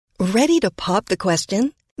Ready to pop the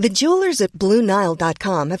question? The jewelers at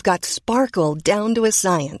BlueNile.com have got sparkle down to a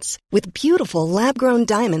science with beautiful lab-grown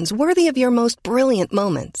diamonds worthy of your most brilliant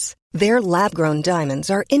moments. Their lab-grown diamonds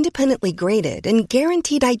are independently graded and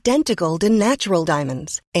guaranteed identical to natural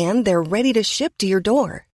diamonds, and they're ready to ship to your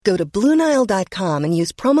door. Go to BlueNile.com and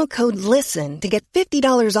use promo code LISTEN to get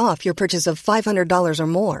 $50 off your purchase of $500 or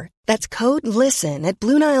more. That's code LISTEN at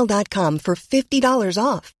BlueNile.com for $50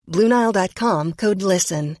 off. BlueNile.com, code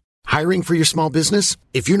LISTEN. Hiring for your small business?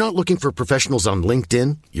 If you're not looking for professionals on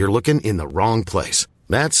LinkedIn, you're looking in the wrong place.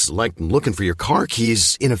 That's like looking for your car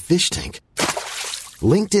keys in a fish tank.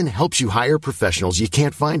 LinkedIn helps you hire professionals you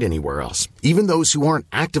can't find anywhere else, even those who aren't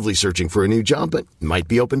actively searching for a new job but might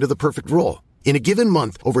be open to the perfect role. In a given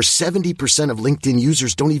month, over 70% of LinkedIn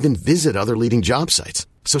users don't even visit other leading job sites.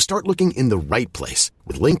 So start looking in the right place.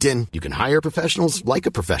 With LinkedIn, you can hire professionals like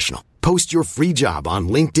a professional. Post your free job on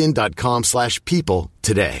linkedin.com/people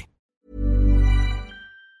today.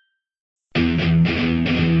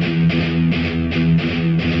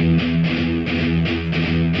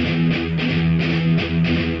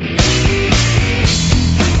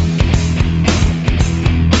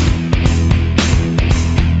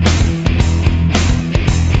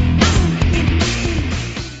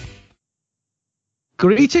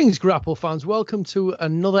 Greetings, Grapple fans. Welcome to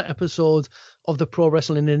another episode of the Pro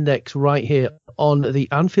Wrestling Index right here on the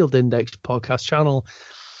Anfield Index podcast channel.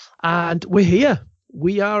 And we're here.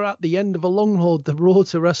 We are at the end of a long road, the road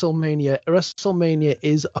to WrestleMania. WrestleMania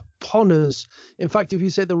is upon us. In fact, if you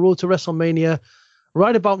say the road to WrestleMania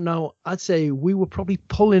right about now, I'd say we were probably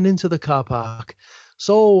pulling into the car park.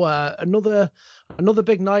 So another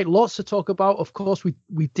big night, lots to talk about. Of course,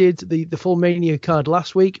 we did the full Mania card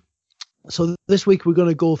last week. So this week we're going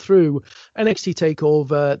to go through NXT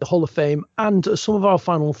TakeOver, the Hall of Fame, and some of our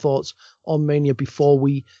final thoughts on Mania before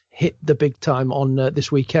we hit the big time on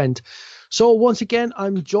this weekend. So once again,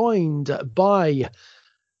 I'm joined by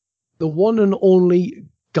the one and only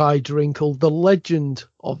Guy Drinkle, the legend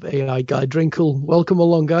of AI Guy Drinkle. Welcome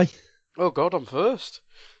along, Guy. Oh God, I'm first.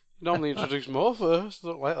 You normally introduce more first. I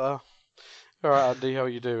don't like that. All right, Andy, how are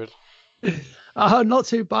you doing? Not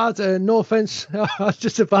too bad. No offense. I was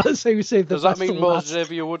just about to say we saved the Does that best mean till more last.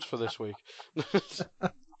 Xavier Woods for this week?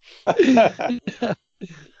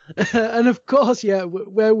 And of course, yeah,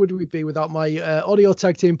 where would we be without my audio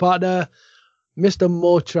tag team partner, Mr.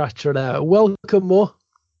 Mo Tratra? Welcome, Mo.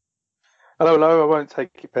 Hello. I won't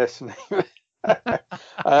take it personally.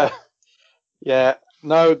 Yeah,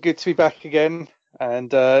 no, good to be back again.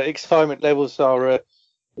 And excitement levels are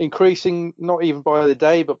increasing, not even by the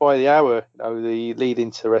day, but by the hour. You know, the lead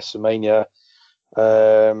into WrestleMania.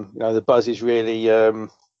 The buzz is really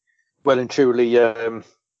well and truly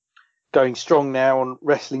going strong now on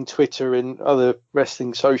wrestling Twitter and other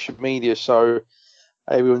wrestling social media. So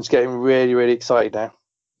everyone's getting really, really excited now.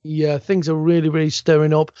 Yeah, things are really, really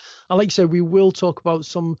stirring up. And like you said, we will talk about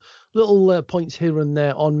some little points here and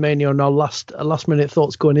there on Mania and our last minute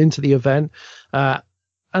thoughts going into the event.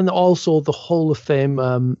 And also the Hall of Fame.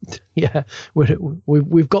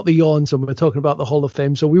 We've got the yawns and we're talking about the Hall of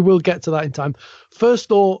Fame. So we will get to that in time. First,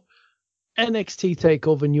 though, NXT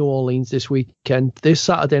TakeOver New Orleans this weekend, this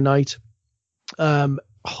Saturday night. I'm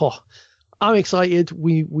excited.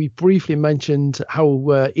 We briefly mentioned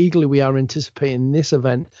how eagerly we are anticipating this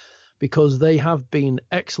event because they have been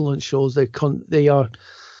excellent shows. They are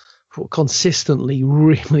consistently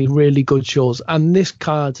really, really good shows. And this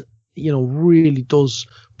card, really does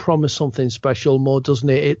promise something special more, doesn't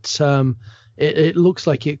it? It looks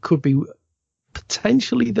like it could be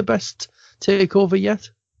potentially the best takeover yet.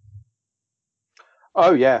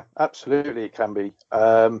 Oh yeah, absolutely, it can be.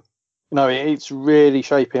 It's really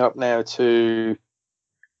shaping up now to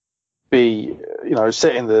be,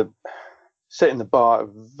 setting the bar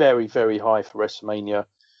very, very high for WrestleMania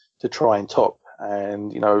to try and top.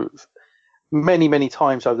 And many, many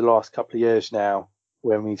times over the last couple of years now,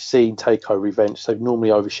 when we've seen takeover events, they've normally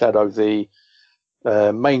overshadowed the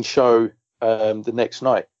main show the next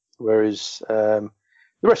night. Whereas the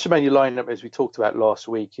WrestleMania lineup, as we talked about last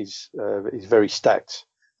week, is very stacked.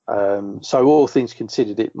 So all things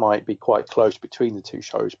considered, it might be quite close between the two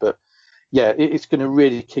shows. But yeah, it's going to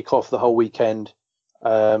really kick off the whole weekend.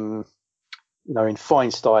 In fine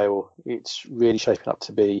style. It's really shaping up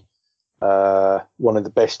to be one of the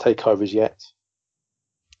best takeovers yet.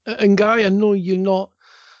 And Guy, I know you're not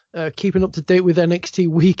keeping up to date with NXT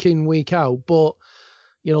week in, week out, but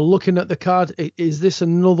looking at the card, is this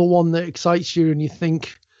another one that excites you and you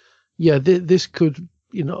think, yeah, this could,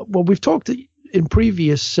 we've talked in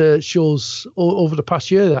previous shows over the past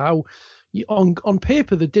year how on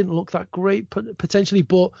paper they didn't look that great potentially,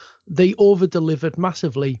 but they over-delivered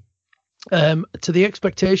massively to the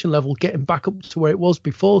expectation level, getting back up to where it was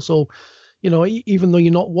before. So, even though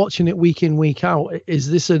you're not watching it week in, week out, is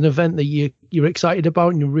this an event that you're excited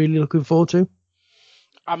about and you're really looking forward to?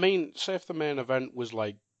 I mean, say if the main event was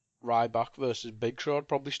like Ryback versus Big Show, I'd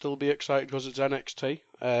probably still be excited because it's NXT,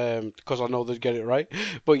 because I know they'd get it right.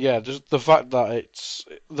 But yeah, just the fact that it's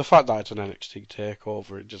an NXT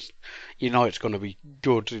takeover, it just, it's going to be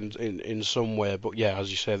good in some way. But yeah,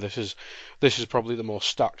 as you say, this is probably the most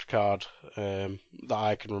stacked card that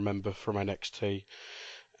I can remember from NXT,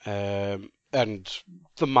 and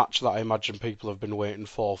the match that I imagine people have been waiting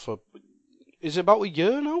for is it about a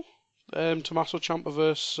year now? Tommaso Ciampa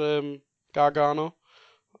versus Gargano.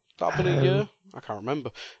 That been a year? I can't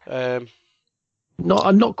remember.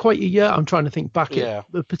 Not quite a year. I'm trying to think back. Yeah.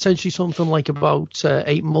 Potentially something like about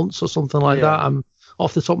 8 months or something like that. I'm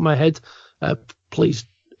off the top of my head. Please,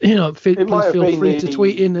 please feel free to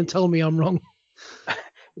tweet in and tell me I'm wrong. It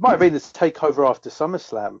might have been the takeover after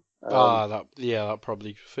SummerSlam. That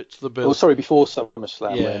probably fits the bill. Oh, sorry, before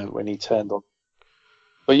SummerSlam when he turned on.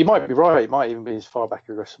 But you might be right. It might even be as far back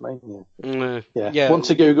as WrestleMania. Yeah. Want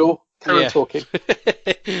to Google? Carry on talking.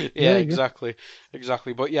 Yeah, exactly.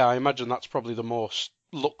 But yeah, I imagine that's probably the most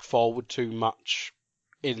looked forward to match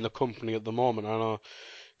in the company at the moment. I know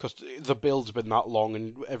because the build's been that long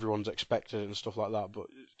and everyone's expected it and stuff like that. But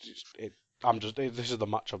this is the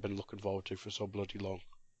match I've been looking forward to for so bloody long.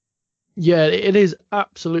 Yeah, it is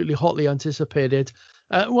absolutely hotly anticipated.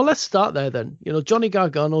 Well, let's start there then. Johnny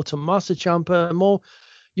Gargano, Tommaso Ciampa, more.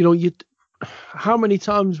 How many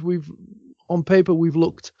times we've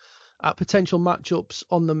looked at potential matchups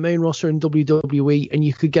on the main roster in WWE, and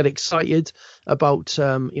you could get excited about,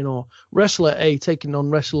 wrestler A taking on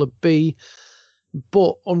wrestler B.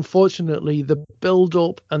 But unfortunately, the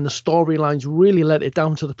build-up and the storylines really let it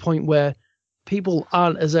down to the point where people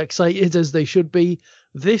aren't as excited as they should be.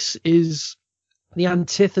 This is the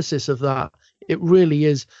antithesis of that. It really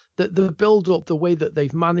is. The build-up, the way that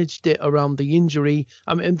they've managed it around the injury,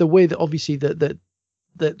 and the way that obviously that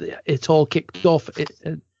it all kicked off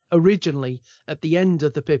originally at the end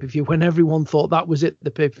of the pay-per-view when everyone thought that was it,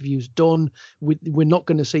 the pay-per-view's done, we're not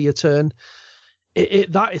going to see a turn.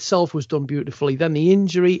 That itself was done beautifully. Then the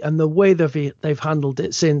injury and the way they've handled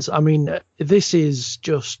it since. I mean, this is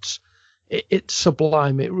just it's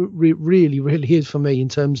sublime. It really, really is for me in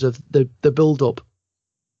terms of the build-up.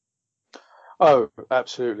 Oh,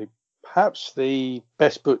 absolutely. Perhaps the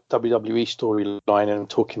best booked WWE storyline, and I'm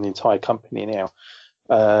talking the entire company now,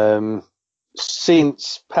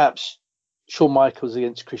 since perhaps Shawn Michaels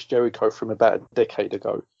against Chris Jericho from about a decade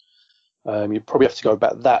ago. You probably have to go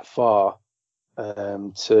back that far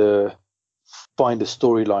to find a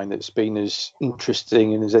storyline that's been as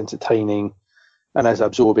interesting and as entertaining and as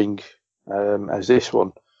absorbing as this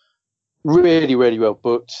one. Really, really well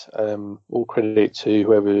booked. All credit to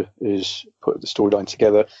whoever has put the storyline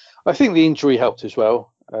together. I think the injury helped as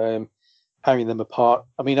well, having them apart.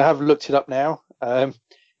 I mean, I have looked it up now.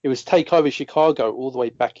 It was TakeOver Chicago all the way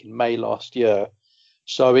back in May last year.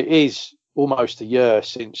 So it is almost a year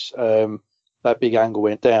since that big angle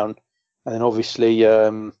went down. And then obviously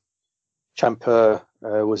Ciampa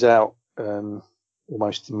was out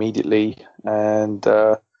almost immediately. And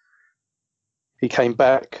he came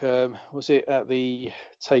back, was it at the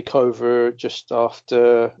TakeOver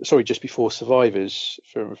just before Survivors,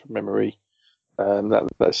 from memory.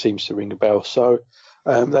 That seems to ring a bell. So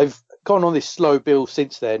they've gone on this slow build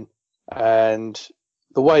since then, and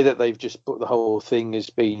the way that they've just put the whole thing has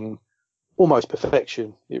been almost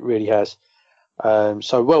perfection. It really has.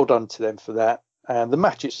 So well done to them for that. And the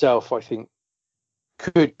match itself, I think,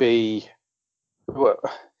 could be. Well, I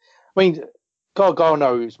mean,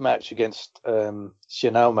 Gargano's match against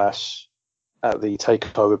Cien Almas at the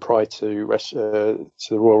TakeOver prior to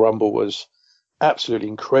the Royal Rumble was absolutely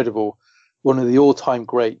incredible. One of the all-time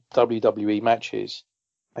great WWE matches.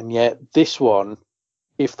 And yet this one,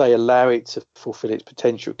 if they allow it to fulfill its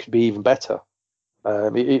potential, it could be even better.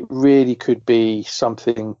 It really could be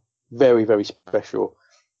something very, very special.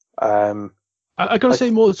 I got to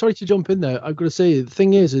say more. Sorry to jump in there. I've got to say the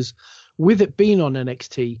thing is with it being on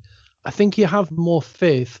NXT, I think you have more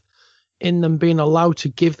faith in them being allowed to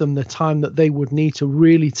give them the time that they would need to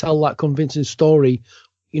really tell that convincing story,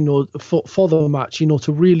 for the match,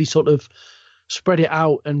 to really sort of spread it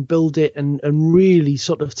out and build it and really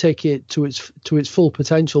sort of take it to its full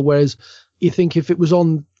potential. Whereas you think if it was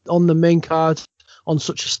on the main card, on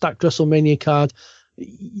such a stacked WrestleMania card,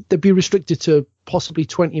 they'd be restricted to possibly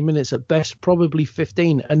 20 minutes at best, probably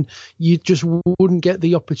 15, and you just wouldn't get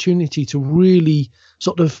the opportunity to really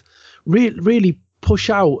sort of really push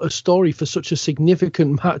out a story for such a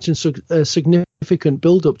significant match and a significant significant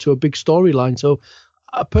build-up to a big storyline. So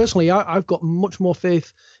personally, I've got much more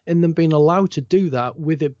faith in them being allowed to do that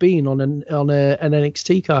with it being on an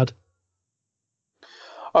NXT card.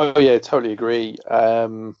 Oh yeah, totally agree.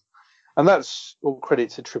 And that's all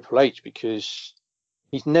credit to Triple H, because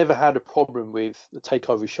he's never had a problem with the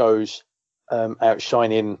takeover shows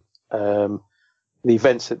outshining the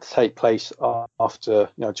events that take place after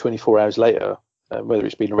 24 hours later, whether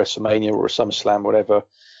it's been a WrestleMania or a SummerSlam, whatever.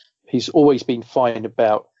 He's always been fine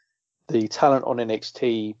about the talent on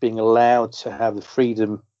NXT being allowed to have the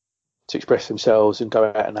freedom to express themselves and go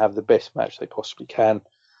out and have the best match they possibly can.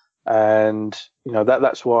 And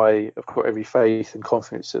that's why I've got every faith and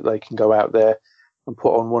confidence that they can go out there and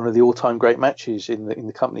put on one of the all-time great matches in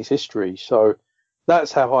the company's history. So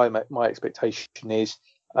that's how high my expectation is.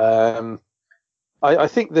 I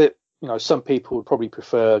think that some people would probably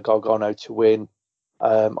prefer Gargano to win.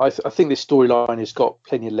 I think this storyline has got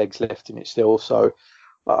plenty of legs left in it still, so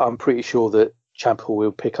I'm pretty sure that Ciampa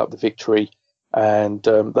will pick up the victory, and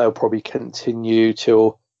they'll probably continue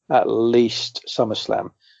till at least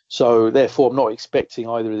SummerSlam. So therefore, I'm not expecting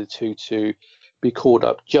either of the two to be called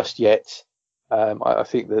up just yet. I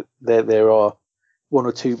think that there are one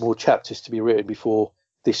or two more chapters to be written before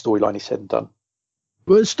this storyline is said and done.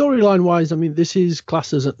 But storyline-wise, I mean, this is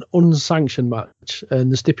classed as an unsanctioned match,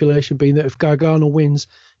 and the stipulation being that if Gargano wins,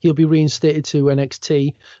 he'll be reinstated to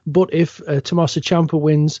NXT. But if Tommaso Ciampa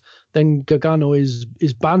wins, then Gargano is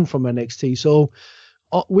banned from NXT. So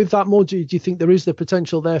with that mode, do you think there is the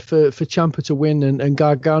potential there for Ciampa to win and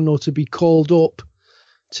Gargano to be called up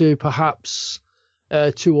to perhaps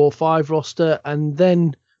 205 roster, and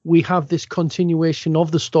then we have this continuation of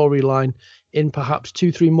the storyline in perhaps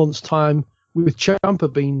 2-3 months' time, with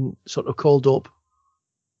Ciampa being sort of called up?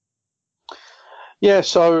 Yeah,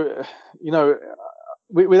 so,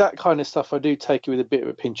 with that kind of stuff, I do take it with a bit of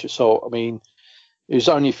a pinch of salt. I mean, it was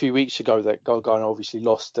only a few weeks ago that Gargano obviously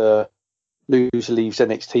lost a loser leaves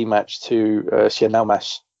NXT match to Cien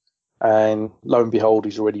Almas, and lo and behold,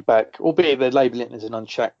 he's already back, albeit they're labelling it as an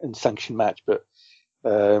unsanctioned match, but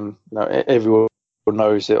everyone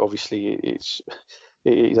knows that obviously it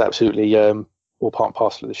is absolutely all part and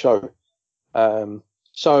parcel of the show.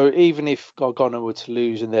 So even if Gargano were to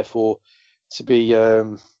lose and therefore to be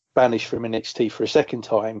banished from NXT for a second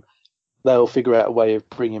time, they'll figure out a way of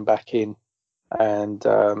bringing him back in and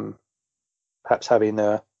perhaps having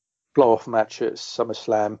a blow-off match at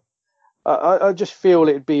SummerSlam. I just feel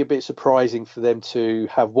it'd be a bit surprising for them to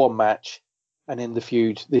have one match and end the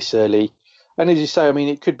feud this early. And as you say, I mean,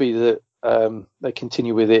 it could be that they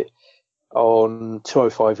continue with it on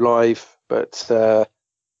 205 Live, but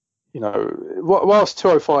whilst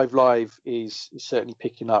 205 Live is certainly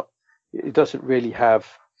picking up, it doesn't really have,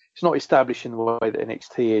 it's not established in the way that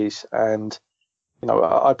NXT is. And,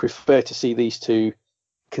 I prefer to see these two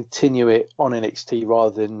continue it on NXT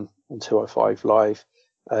rather than on 205 Live,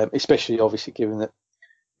 especially obviously given that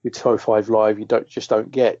with 205 Live, you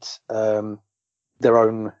don't get their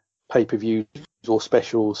own pay-per-views or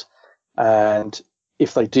specials. And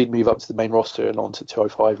if they did move up to the main roster and onto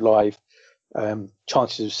 205 Live,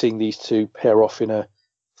 chances of seeing these two pair off in a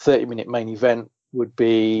 30-minute main event would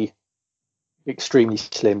be extremely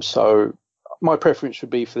slim. So my preference would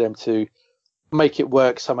be for them to make it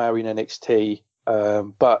work somehow in NXT.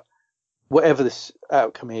 But whatever this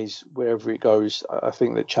outcome is, wherever it goes, I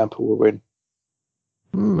think that Ciampa will win.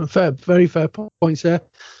 Very fair points there.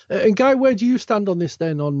 And Guy, where do you stand on this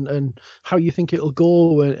then, and how you think it'll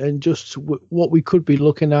go, and just what we could be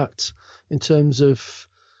looking at in terms of,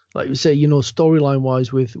 like you say, storyline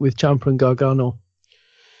wise with Ciampa and Gargano?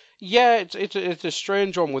 Yeah, it's a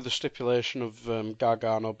strange one with the stipulation of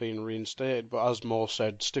Gargano being reinstated, but as Mo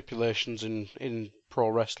said, stipulations in pro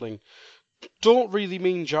wrestling don't really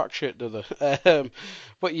mean jack shit, do they?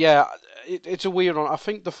 But yeah, it's a weird one. I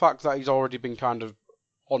think the fact that he's already been kind of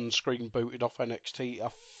on-screen booted off NXT,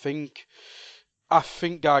 I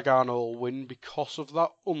think Gargano will win because of that,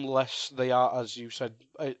 unless they are, as you said,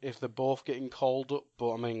 if they're both getting called up.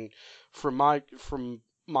 But I mean, from my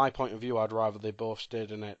point of view, I'd rather they both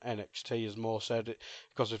stayed in NXT, as Mo said,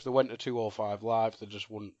 because if they went to 205 Live, they just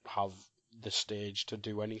wouldn't have the stage to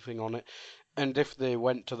do anything on it. And if they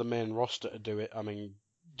went to the main roster to do it, I mean,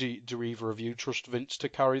 do either of you trust Vince to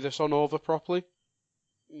carry this on over properly?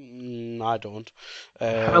 I don't.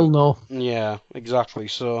 Hell no. Yeah, exactly.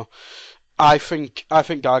 So I think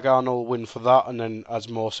Gargano will win for that, and then, as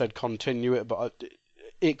Mo said, continue it. But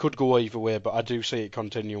it could go either way. But I do see it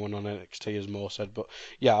continuing on NXT, as Mo said. But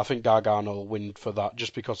yeah, I think Gargano will win for that,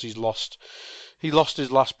 just because he lost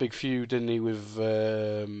his last big feud, didn't he, with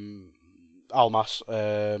Almas.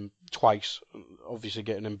 twice. Obviously,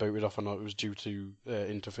 getting him booted off, I know it was due to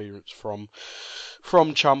interference from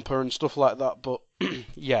Ciampa and stuff like that. But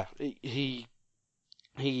yeah,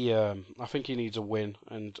 I think he needs a win,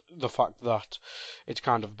 and the fact that it's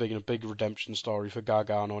kind of been a big redemption story for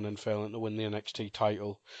Gargano and then failing to win the NXT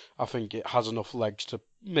title, I think it has enough legs to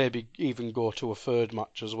maybe even go to a third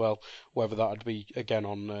match as well, whether that'd be again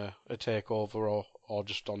on a takeover or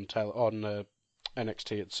just on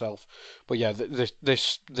NXT itself. But yeah,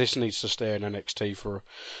 this needs to stay in NXT for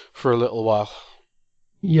a little while.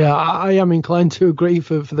 Yeah, I am inclined to agree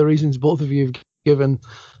for the reasons both of you have given.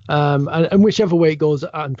 And whichever way it goes,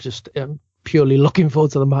 I'm just purely looking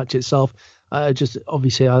forward to the match itself. Just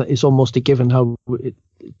obviously, it's almost a given how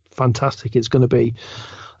fantastic it's going to be.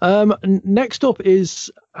 Next up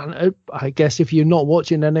is, and I guess if you're not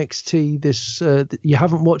watching NXT you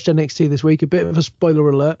haven't watched NXT this week, a bit of a spoiler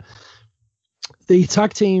alert. The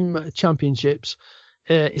Tag Team Championships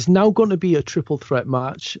is now going to be a triple threat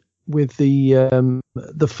match with the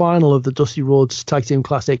final of the Dusty Rhodes Tag Team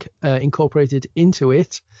Classic incorporated into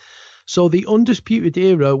it. So the Undisputed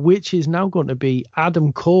Era, which is now going to be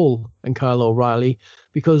Adam Cole and Kyle O'Reilly,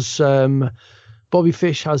 because Bobby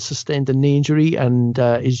Fish has sustained a knee injury and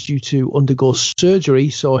is due to undergo surgery,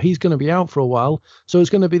 so he's going to be out for a while. So it's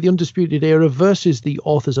going to be the Undisputed Era versus the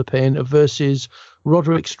Authors of Pain versus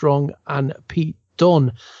Roderick Strong and Pete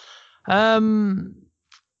Dunne.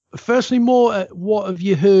 Firstly, what have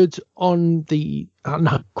you heard on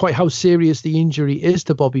quite how serious the injury is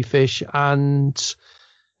to Bobby Fish, and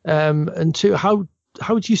two, how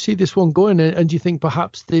do you see this one going? And do you think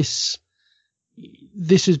perhaps this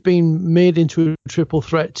has been made into a triple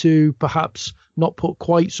threat to perhaps not put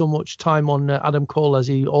quite so much time on Adam Cole as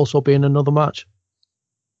he also be in another match?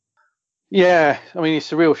 Yeah, I mean,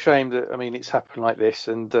 it's a real shame that it's happened like this,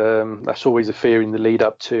 and that's always a fear in the lead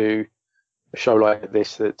up to a show like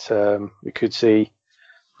this, that we could see,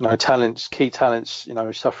 key talents,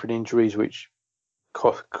 suffering injuries which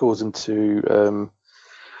cause them to,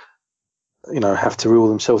 have to rule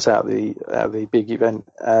themselves out of the big event.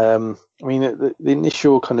 The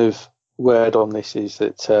initial kind of word on this is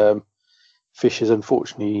that Fish has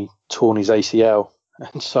unfortunately torn his ACL,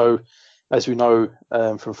 and so, as we know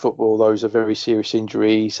from football, those are very serious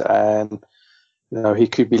injuries, and he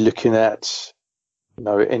could be looking at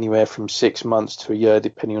anywhere from 6 months to a year,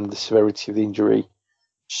 depending on the severity of the injury.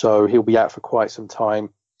 So he'll be out for quite some time.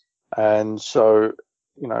 And so,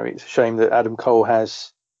 it's a shame that Adam Cole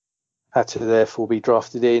has had to therefore be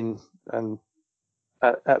drafted in, and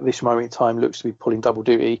at this moment in time looks to be pulling double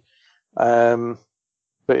duty. But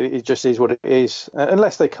it just is what it is,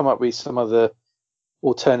 unless they come up with some other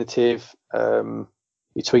alternative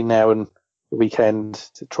between now and the weekend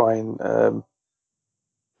to try and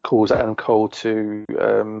cause Adam Cole to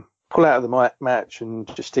pull out of the match and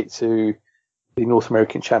just stick to the North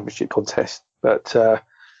American Championship contest. But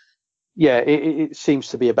it seems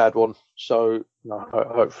to be a bad one. So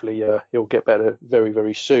hopefully he'll get better very,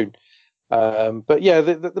 very soon. But yeah,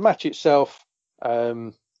 the match itself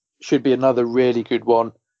should be another really good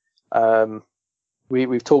one.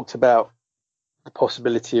 We've talked about the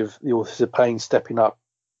possibility of the Authors of Pain stepping up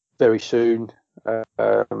very soon.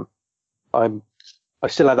 I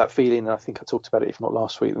still have that feeling, and I think I talked about it, if not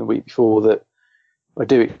last week, then the week before, that I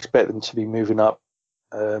do expect them to be moving up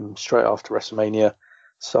straight after WrestleMania.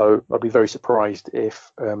 So I'd be very surprised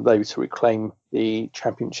if they were to reclaim the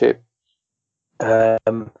championship.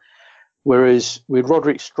 Whereas with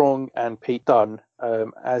Roderick Strong and Pete Dunne,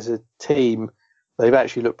 as a team, they've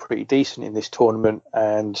actually looked pretty decent in this tournament,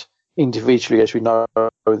 and individually, as we know,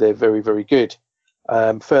 they're very, very good.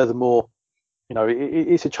 Furthermore,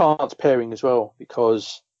 it's a chance pairing as well,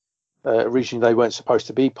 because originally they weren't supposed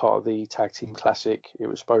to be part of the Tag Team Classic. It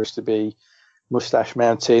was supposed to be Mustache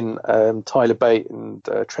Mountain, Tyler Bate and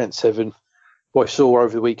Trent Seven, who I saw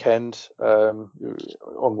over the weekend on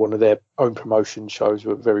one of their own promotion shows,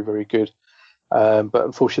 were very, very good. But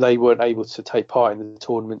unfortunately, they weren't able to take part in the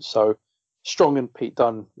tournament, so Strong and Pete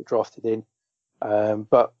Dunne were drafted in.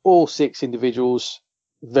 But all 6 individuals,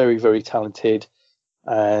 very, very talented,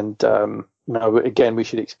 and again, we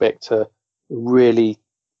should expect a really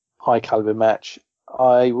high caliber match.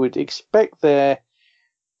 I would expect there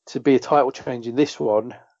to be a title change in this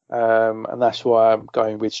one, and that's why I'm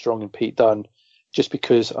going with Strong and Pete Dunne, just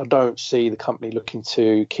because I don't see the company looking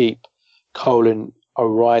to keep Cole and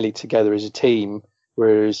O'Reilly together as a team,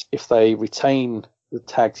 whereas if they retain the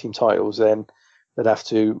tag team titles, then they'd have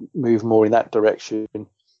to move more in that direction,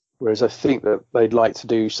 whereas I think that they'd like to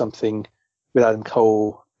do something with Adam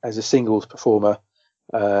Cole as a singles performer,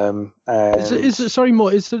 And sorry, Mo,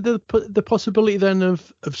 is there the possibility then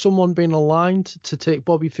of someone being aligned to take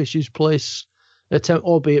Bobby Fish's place,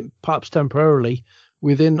 albeit perhaps temporarily,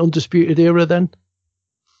 within Undisputed Era then?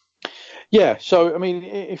 Yeah, so I mean,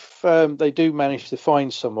 if they do manage to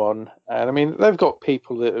find someone, and I mean, they've got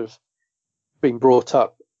people that have been brought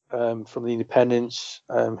up from the independents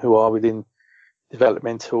who are within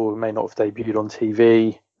developmental, who may not have debuted on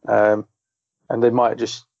TV, and they might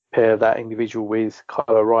just pair that individual with Kyle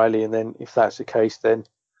O'Reilly, and then if that's the case, then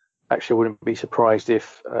actually I wouldn't be surprised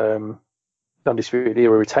if Undisputed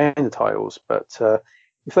Era retain the titles. But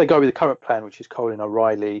if they go with the current plan, which is Colin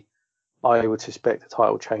O'Reilly, I would suspect the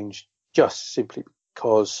title change just simply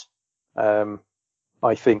because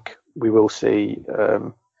I think we will see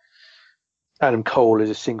Adam Cole as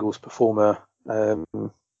a singles performer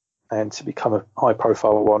and to become a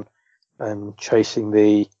high-profile one, chasing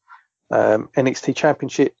the NXT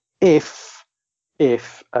Championship if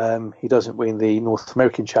he doesn't win the North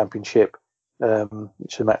American Championship,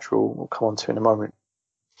 which the match we'll come on to in a moment.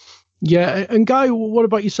 Yeah, and Guy, what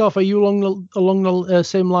about yourself? Are you along the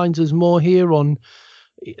same lines as Mo here on,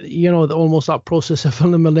 almost that process of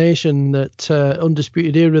elimination that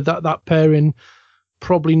Undisputed Era, that pairing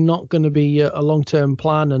probably not going to be a long-term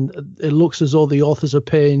plan, and it looks as though the Authors of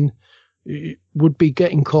Pain would be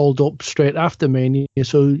getting called up straight after Mania.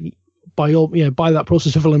 So by that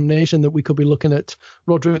process of elimination, that we could be looking at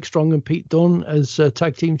Roderick Strong and Pete Dunne as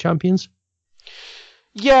tag team champions.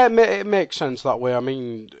 Yeah, it makes sense that way. I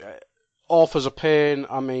mean, Authors of Pain,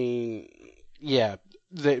 I mean, yeah,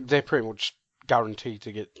 they're pretty much guaranteed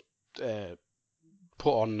to get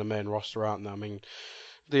put on the main roster, aren't they? I mean,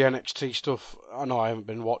 the NXT stuff, I know I haven't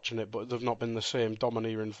been watching it, but they've not been the same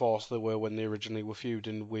domineering force they were when they originally were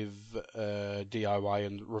feuding with DIY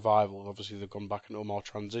and Revival. Obviously, they've gone back into a more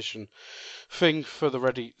transition thing for the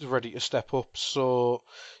ready to step up. So,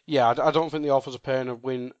 yeah, I don't think the Authors of Pain would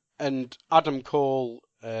win. And Adam Cole,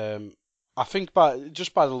 I think by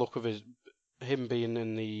the look of him being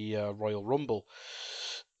in the Royal Rumble,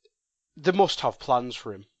 they must have plans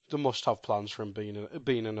for him. They must have plans for him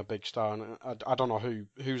being in a big star. And I don't know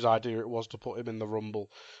whose idea it was to put him in the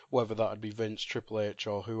Rumble, whether that would be Vince, Triple H,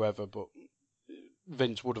 or whoever, but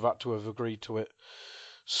Vince would have had to have agreed to it.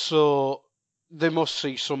 So they must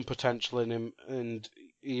see some potential in him, and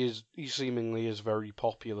he seemingly is very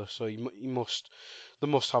popular. So they must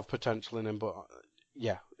have potential in him. But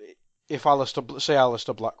yeah, if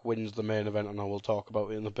Aleister Black wins the main event, and I will talk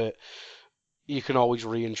about it in a bit, you can always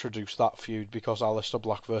reintroduce that feud, because Aleister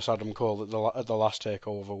Black versus Adam Cole at the last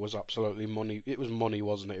takeover was absolutely money. It was money,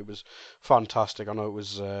 wasn't it? It was fantastic. I know it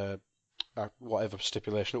was whatever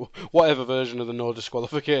stipulation, whatever version of the no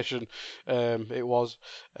disqualification it was.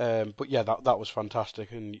 But yeah, that was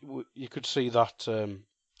fantastic, and you could see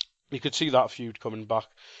that feud coming back.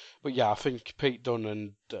 But yeah, I think Pete Dunne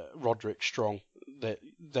and Roderick Strong,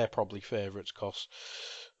 they're probably favourites, because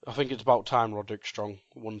I think it's about time Roderick Strong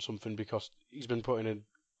won something, because he's been putting in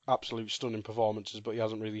absolute stunning performances, but he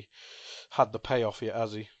hasn't really had the payoff yet,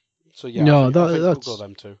 has he? So yeah, I think we'll go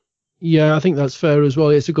them too. Yeah, I think that's fair as well.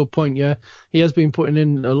 It's a good point. Yeah, he has been putting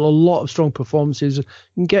in a lot of strong performances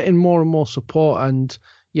and getting more and more support, and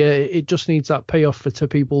yeah, it just needs that payoff to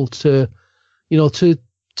people to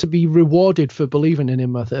be rewarded for believing in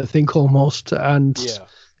him. I think almost, and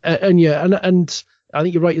I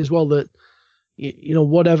think you're right as well that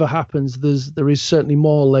whatever happens, there is certainly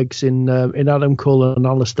more legs in Adam Cole and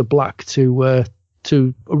Aleister Black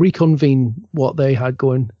to reconvene what they had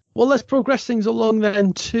going. Well, let's progress things along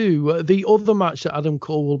then to the other match that Adam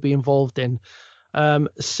Cole will be involved in.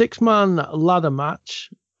 6-man ladder match.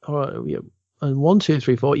 And 1, 2,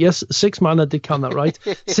 3, 4. Yes, 6-man. I did count that right.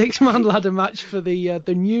 6-man ladder match for the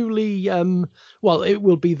newly it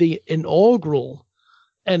will be the inaugural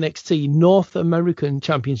NXT North American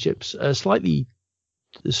Championships. A slightly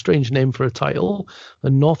strange name for a title, the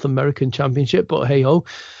North American Championship, but hey ho.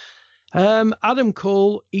 Adam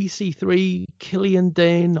Cole, EC3, Killian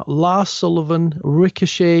Dane, Lars Sullivan,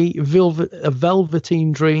 Ricochet,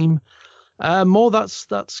 Velveteen Dream.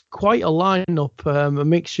 That's quite a lineup. A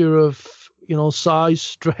mixture of size,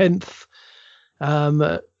 strength,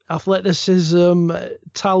 athleticism,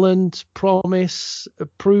 talent, promise,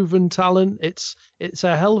 proven talent. It's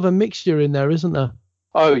a hell of a mixture in there, isn't there?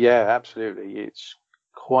 Oh yeah, absolutely. It's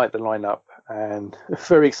quite the lineup, and a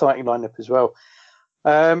very exciting lineup as well.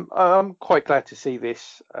 I'm quite glad to see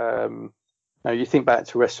this. You think back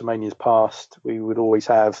to WrestleMania's past, we would always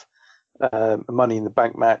have a Money in the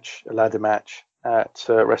Bank match, a ladder match at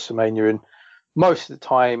WrestleMania, and most of the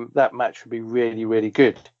time that match would be really, really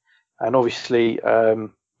good. And obviously,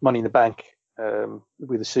 Money in the Bank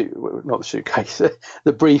with the suit, not the suitcase,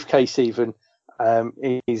 the briefcase even,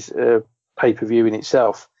 is a pay-per-view in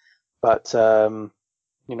itself. But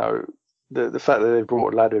you know, the fact that they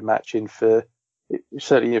brought a ladder match in for,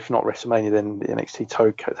 certainly if not WrestleMania, then the NXT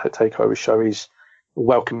Takeover show is a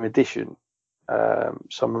welcome addition. So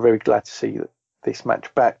I'm very glad to see this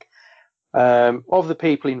match back. Of the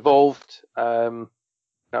people involved, you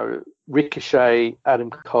know, Ricochet, Adam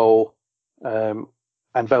Cole, and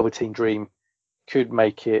Velveteen Dream could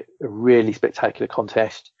make it a really spectacular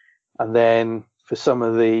contest. And then for some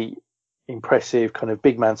of the impressive kind of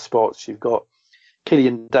big man spots, you've got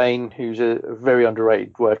Killian Dane, who's a very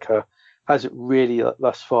underrated worker, hasn't really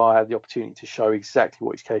thus far had the opportunity to show exactly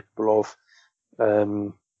what he's capable of.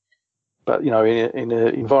 But, you know, in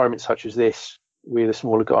an environment such as this, with the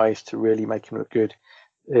smaller guys to really make him look good,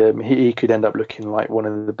 he could end up looking like one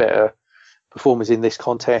of the better performers in this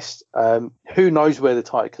contest. Who knows where the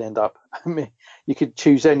title could end up? I mean, you could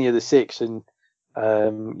choose any of the six and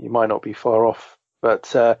you might not be far off.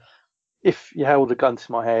 But if you held a gun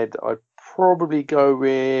to my head, I'd probably go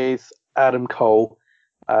with Adam Cole.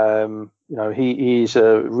 You know, he is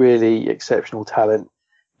a really exceptional talent,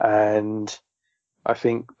 and I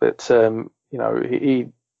think that you know,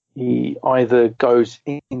 he either goes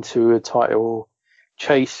into a title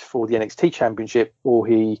chase for the NXT Championship, or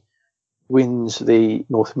he wins the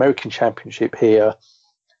North American Championship here.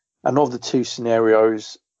 And of the two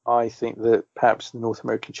scenarios, I think that perhaps the North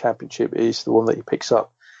American Championship is the one that he picks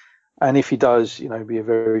up. And if he does, you know, be a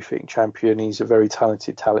very fitting champion, he's a very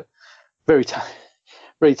talented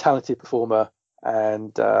very talented performer,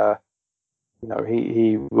 and you know,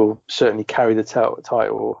 he will certainly carry the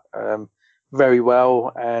title very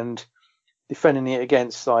well, and defending it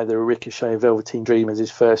against either Ricochet or Velveteen Dream as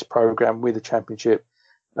his first program with a championship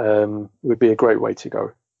would be a great way to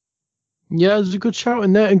go. Yeah, there's a good shout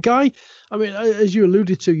in there. And Guy, I mean, as you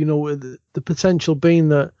alluded to, you know, the potential being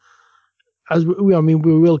that, I mean,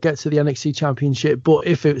 we will get to the NXT Championship, but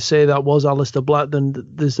if it, say, that was Aleister Black, then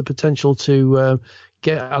there's the potential to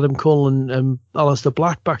get Adam Cole and Aleister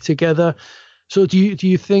Black back together. So do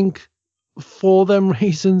you think, for them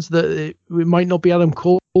reasons, that it might not be Adam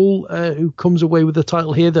Cole who comes away with the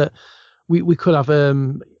title here, that we could have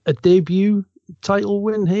a debut title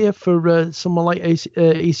win here for someone like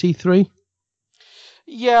EC3?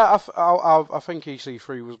 Yeah, I think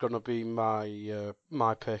EC3 was going to be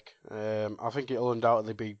my pick. I think it'll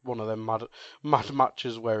undoubtedly be one of them mad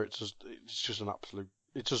matches where it's just an absolute.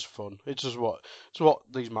 It's just fun. It's what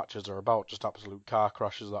these matches are about. Just absolute car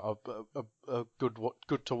crashes that are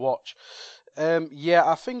good to watch. Yeah,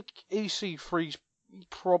 I think EC3's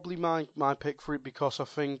probably my pick for it, because I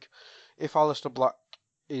think if Aleister Black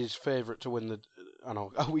is favourite to win the, I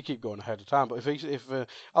know we keep going ahead of time, but if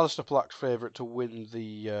Aleister Black's favourite to win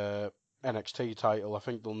the NXT title, I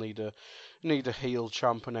think they'll need a heel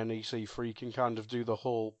champ, and then EC3 can kind of do the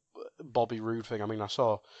whole Bobby Roode thing. I mean, I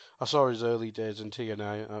saw his early days in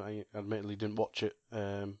TNA. I admittedly didn't watch it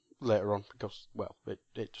later on because, well,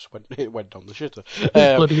 it just went on the shitter.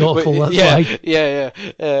 Bloody awful. But,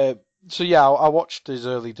 yeah. So yeah, I watched his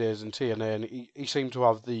early days in TNA, and he seemed to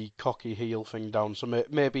have the cocky heel thing down. So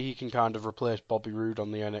maybe he can kind of replace Bobby Roode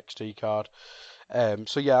on the NXT card.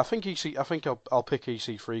 So yeah, I think I'll pick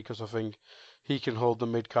EC3 because I think he can hold the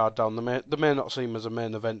mid card down. They may not see him as a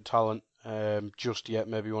main event talent just yet.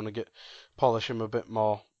 Maybe want to polish him a bit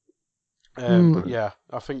more. But yeah,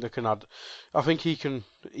 I think they can add. I think he can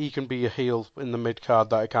be a heel in the mid card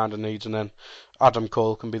that it kind of needs, and then Adam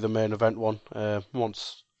Cole can be the main event one.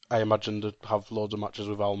 Once I imagine to have loads of matches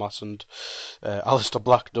with Almas and Aleister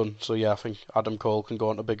Black done. So yeah, I think Adam Cole can go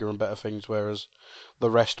on to bigger and better things, whereas the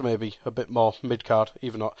rest maybe a bit more mid card.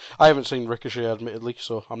 Even though I haven't seen Ricochet, admittedly,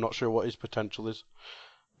 so I'm not sure what his potential is.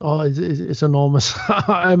 Oh, it's enormous.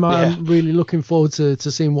 I'm really looking forward to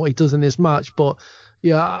seeing what he does in this match. But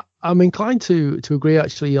yeah, I'm inclined to agree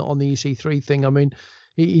actually on the EC3 thing. I mean,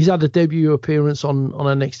 he's had a debut appearance on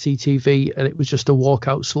NXT TV, and it was just a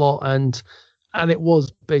walkout slot, and it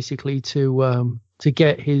was basically to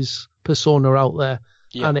get his persona out there.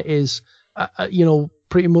 Yeah. And it is,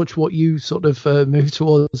 pretty much what you sort of move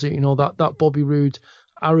towards. That Bobby Roode,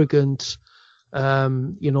 arrogant,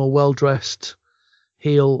 well dressed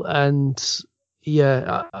heel, and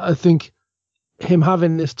yeah, I think him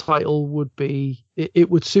having this title would be it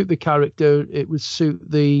would suit the character, it would suit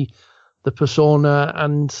the persona,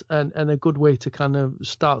 and a good way to kind of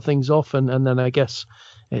start things off, and then I guess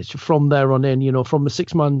it's from there on in, from a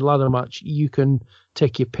 6-man ladder match, you can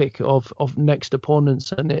take your pick of next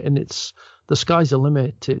opponents, and it's the sky's the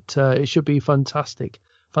limit. It should be fantastic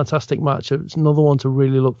match. It's another one to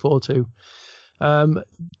really look forward to.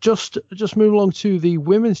 Just move along to the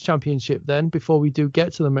women's championship then, before we do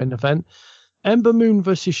get to the main event. Ember Moon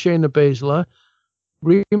versus Shayna Baszler.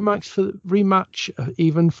 Rematch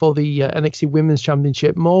even for the NXT Women's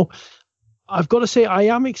Championship. Mo, I've got to say, I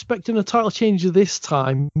am expecting a title change this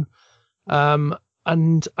time. And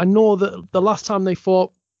I know that the last time they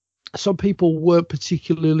fought, some people weren't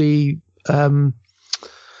particularly... I'm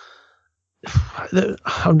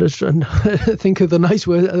just trying to think of the nice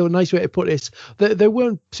way to put this. They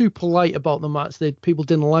weren't too polite about the match. People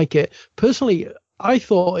didn't like it. Personally, I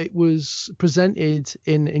thought it was presented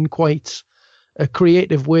in quite a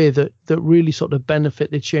creative way that really sort of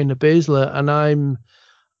benefited Shayna Baszler, and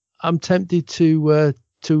I'm tempted to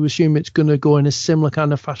assume it's going to go in a similar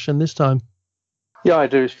kind of fashion this time. Yeah, I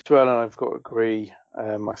do as well, and I've got to agree.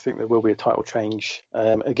 I think there will be a title change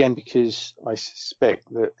again, because I suspect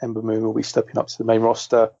that Ember Moon will be stepping up to the main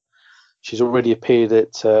roster. She's already appeared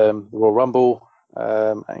at the Royal Rumble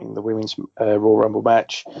in the women's Royal Rumble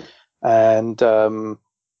match, and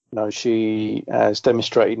she has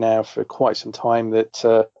demonstrated now for quite some time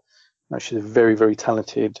that she's a very, very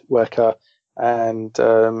talented worker, and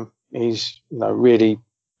is really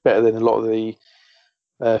better than a lot of the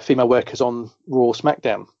female workers on Raw,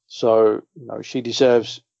 SmackDown. So she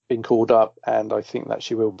deserves being called up, and I think that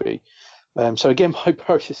she will be. So again, by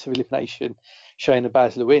process of elimination, Shayna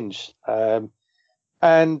Baszler wins,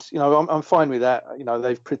 and I'm fine with that.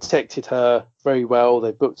 They've protected her very well.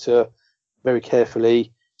 They booked her very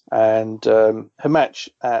carefully. And her match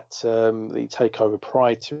at the takeover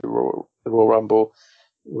prior to the Royal Rumble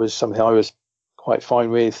was something I was quite fine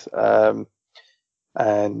with. And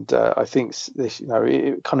I think this,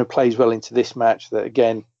 it kind of plays well into this match that,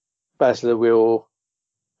 again, Baszler will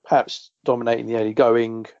perhaps dominate in the early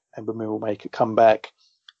going. Ember Moon will make a comeback.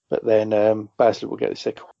 But then Baszler will get the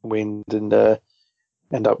second wind and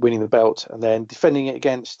end up winning the belt. And then defending it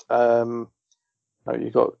against, you've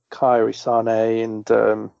got Kairi Sane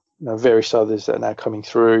and various others that are now coming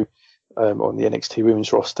through on the NXT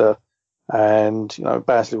women's roster. And,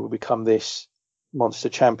 Baszler will become this monster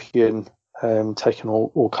champion, taking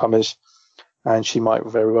all comers. And she might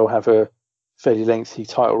very well have a fairly lengthy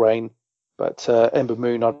title reign. But Ember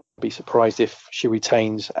Moon, I'd be surprised if she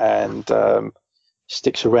retains and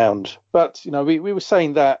sticks around. But, we were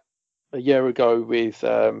saying that a year ago with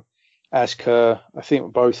Asuka. I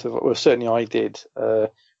think both of us, well, certainly I did,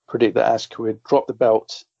 predict that Asuka would drop the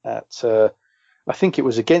belt at, I think it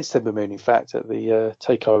was against Ember Moon, in fact, at the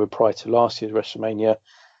takeover prior to last year's WrestleMania.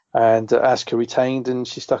 And Asuka retained, and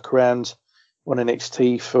she stuck around on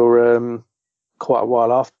NXT for quite a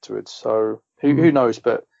while afterwards. So who knows?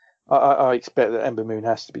 But I expect that Ember Moon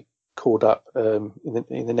has to be called up in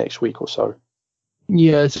the next week or so.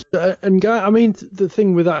 Yes, and Guy, I mean, the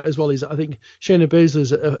thing with that as well is I think Shayna Baszler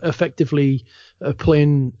is effectively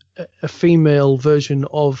playing a female version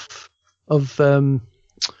of Brock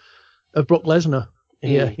Lesnar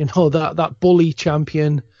here. That bully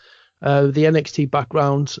champion, the NXT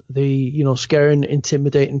background, the scaring,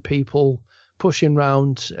 intimidating people, pushing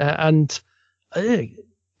round, and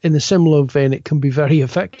in a similar vein, it can be very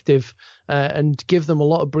effective and give them a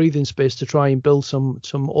lot of breathing space to try and build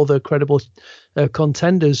some other credible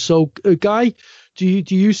contenders. So, Guy, do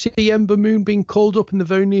you see Ember Moon being called up in the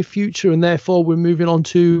very near future, and therefore we're moving on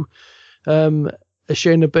to a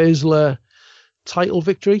Shayna Baszler title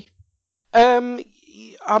victory?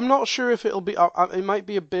 I'm not sure if it'll be. It might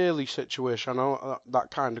be a Bayley situation. I know that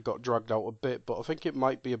kind of got dragged out a bit, but I think it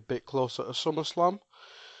might be a bit closer to SummerSlam.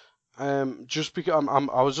 Just because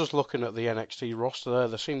I was just looking at the NXT roster there.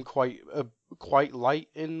 They seem quite light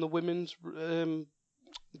in the women's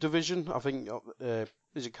division. I think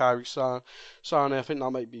is it Kairi Sane? I think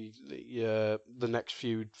that might be the next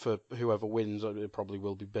feud for whoever wins. It probably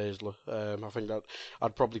will be Baszler. I think that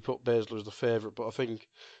I'd probably put Baszler as the favourite, but I think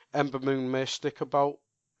Ember Moon may stick about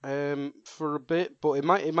for a bit. But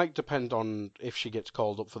it might depend on if she gets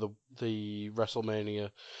called up for the WrestleMania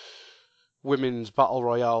Women's Battle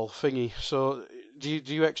Royale thingy. So do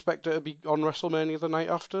you expect it to be on WrestleMania the night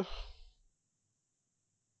after?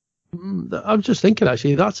 I'm just thinking,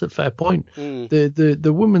 actually, that's a fair point.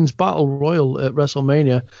 The Women's Battle Royal at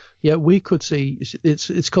WrestleMania, we could see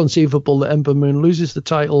it's conceivable that Ember Moon loses the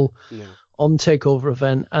title on TakeOver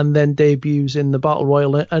event and then debuts in the Battle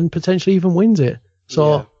Royal and potentially even wins it.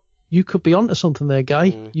 So you could be onto something there,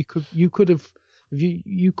 Guy. You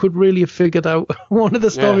could really have figured out one of the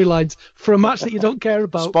storylines for a match that you don't care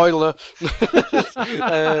about. Spoiler.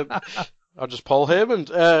 I'll just Paul Heyman.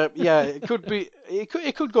 It could be.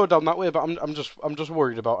 It could go down that way, but I'm just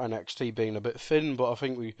worried about NXT being a bit thin. But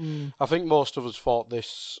I think most of us thought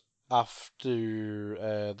this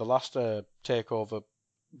after the last takeover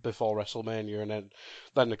before WrestleMania, and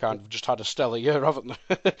then they kind of just had a stellar year, haven't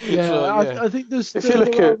they? Yeah, So, I think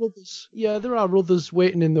there are others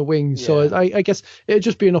waiting in the wings. So I guess it'd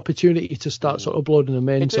just be an opportunity to start sort of blooding them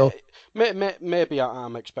in. Maybe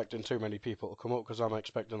I'm expecting too many people to come up, because I'm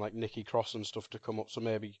expecting like Nikki Cross and stuff to come up. So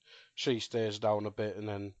maybe she stays down a bit, and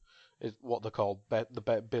then what they call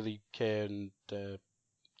the Billy Kay and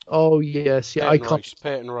oh yes, yeah,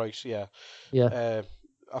 Peyton Royce, yeah.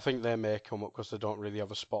 I think they may come up because they don't really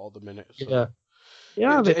have a spot at the minute. So.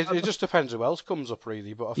 Yeah. It just depends who else comes up,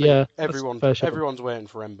 really. But I think everyone's waiting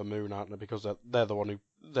for Ember Moon, aren't they? Because they're the one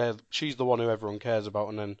she's the one who everyone cares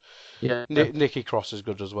about, and then Nikki Cross is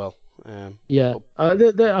good as well. I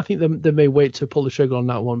think they may wait to pull the trigger on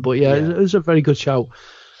that one, but it was a very good shout.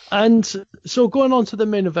 And so going on to the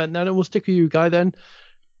main event then, and we'll stick with you, Guy, then.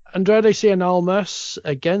 Andrade Cien Almas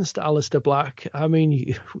against Aleister Black. I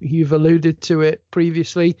mean, you've alluded to it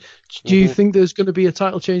previously. Do you think there's going to be a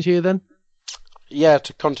title change here then? Yeah,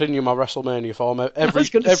 to continue my WrestleMania form, every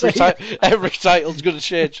title's going to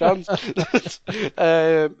change hands.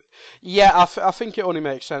 I think it only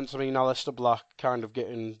makes sense. I mean, Aleister Black kind of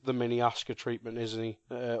getting the mini Asuka treatment, isn't he?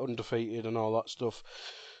 Undefeated and all that stuff.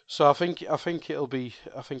 So I think it'll be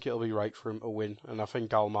right for him to win, and I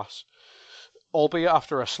think Almas, albeit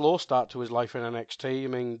after a slow start to his life in NXT, I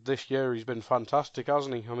mean, this year he's been fantastic,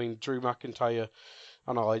 hasn't he? I mean, Drew McIntyre,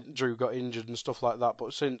 I know Drew got injured and stuff like that,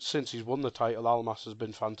 but since he's won the title, Almas has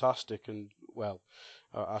been fantastic. And, well,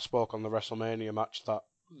 I spoke on the WrestleMania match that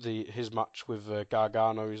his match with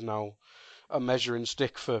Gargano is now a measuring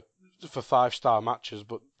stick for 5-star matches,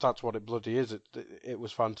 but that's what it bloody is. It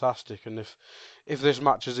was fantastic, and if this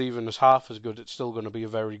match is even as half as good, it's still going to be a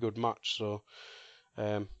very good match. So...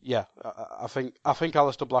 I think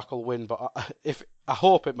Aleister Black will win, but I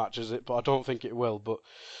hope it matches it, but I don't think it will. But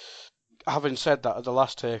having said that, at the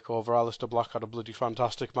last takeover, Aleister Black had a bloody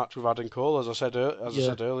fantastic match with Adam Cole, as I said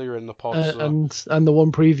earlier in the pod, and the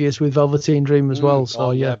one previous with Velveteen Dream as well.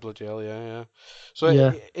 So bloody hell, yeah. So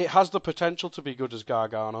it has the potential to be good as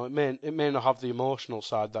Gargano. It may not have the emotional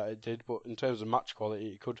side that it did, but in terms of match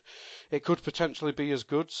quality, it could potentially be as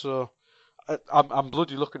good. So. I'm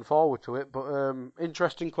bloody looking forward to it, but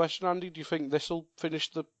interesting question, Andy. Do you think this will finish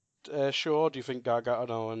the show, or do you think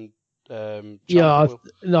Gargano and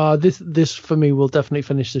this for me will definitely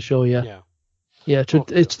finish the show. It's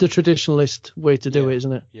the traditionalist way to do it,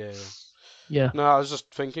 isn't it? Yeah. No, I was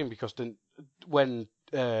just thinking because when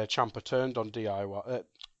Ciampa turned on DIY,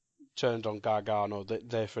 turned on Gargano,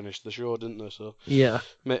 they finished the show, didn't they? So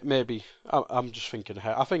maybe I'm just thinking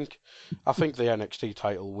ahead. I think the NXT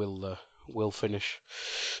title will finish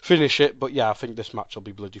it, but I think this match will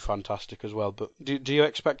be bloody fantastic as well. But do you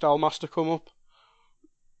expect Almas to come up?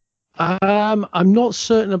 I'm not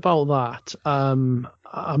certain about that. I'm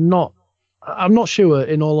not sure,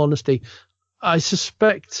 in all honesty. I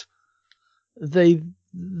suspect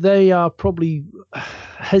they are probably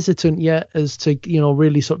hesitant yet as to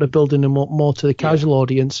really sort of building them up more to the casual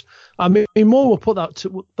audience. I mean, more will put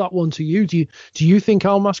that one to you. Do you think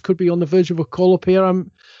Almas could be on the verge of a call up here?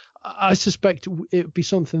 I suspect it would be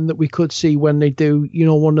something that we could see when they do,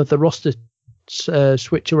 one of the roster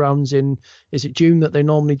switch arounds in, is it June that they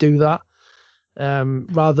normally do that,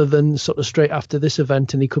 rather than sort of straight after this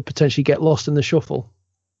event, and he could potentially get lost in the shuffle.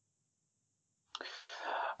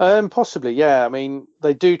 Possibly, yeah. I mean,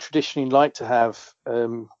 they do traditionally like to have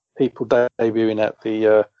people debuting at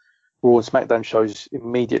the Raw and SmackDown shows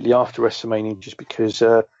immediately after WrestleMania, just because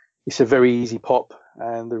it's a very easy pop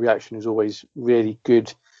and the reaction is always really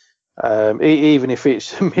good. Even if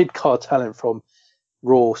it's mid-card talent from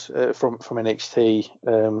Raw, from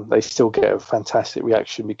NXT, they still get a fantastic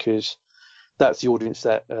reaction because that's the audience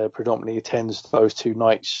that predominantly attends those two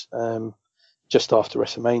nights just after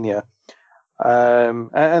WrestleMania.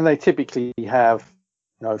 And they typically have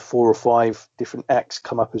 4 or 5 different acts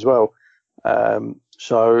come up as well.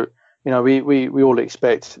 So we all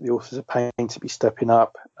expect the Authors of Pain to be stepping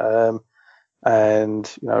up, and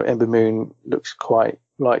Ember Moon looks quite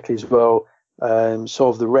likely as well. So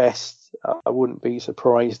of the rest, I wouldn't be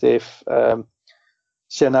surprised if Cien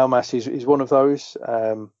Almas is one of those.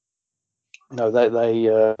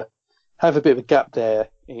 They have a bit of a gap there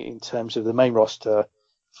in terms of the main roster.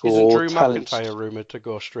 Isn't Drew McIntyre rumoured to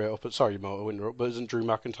go straight up? Sorry, Mo, to interrupt, but isn't Drew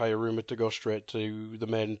McIntyre rumoured to go straight to the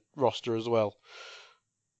main roster as well?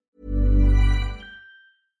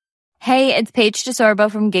 Hey, it's Paige DeSorbo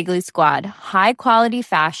from Giggly Squad. High quality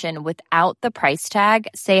fashion without the price tag.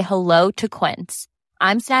 Say hello to Quince.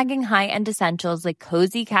 I'm snagging high-end essentials like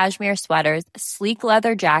cozy cashmere sweaters, sleek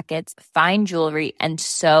leather jackets, fine jewelry, and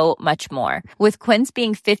so much more. With Quince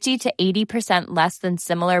being 50 to 80% less than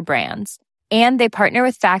similar brands. And they partner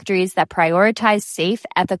with factories that prioritize safe,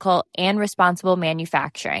 ethical, and responsible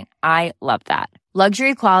manufacturing. I love that.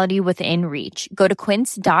 Luxury quality within reach. Go to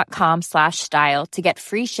quince.com/style to get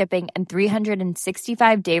free shipping and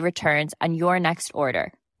 365-day returns on your next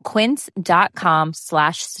order.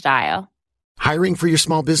 Quince.com/style. Hiring for your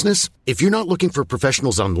small business? If you're not looking for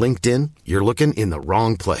professionals on LinkedIn, you're looking in the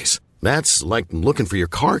wrong place. That's like looking for your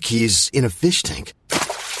car keys in a fish tank.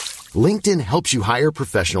 LinkedIn helps you hire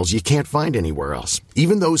professionals you can't find anywhere else,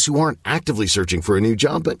 even those who aren't actively searching for a new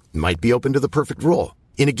job but might be open to the perfect role.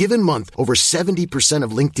 In a given month, over 70%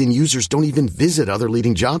 of LinkedIn users don't even visit other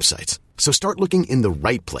leading job sites. So start looking in the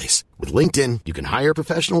right place. With LinkedIn, you can hire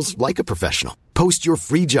professionals like a professional. Post your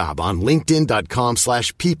free job on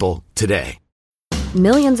linkedin.com/people today.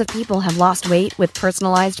 Millions of people have lost weight with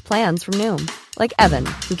personalized plans from Noom. Like Evan,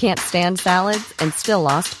 who can't stand salads and still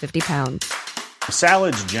lost 50 pounds.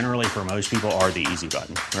 Salads generally for most people are the easy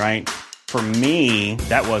button, right? For me,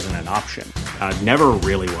 that wasn't an option. I never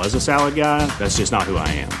really was a salad guy. That's just not who I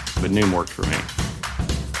am. But Noom worked for me.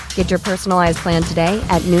 Get your personalized plan today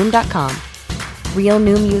at Noom.com. Real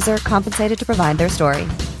Noom user compensated to provide their story.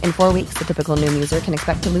 In 4 weeks, the typical Noom user can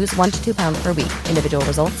expect to lose 1 to 2 pounds per week. Individual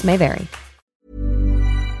results may vary.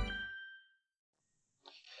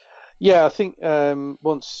 Yeah, I think I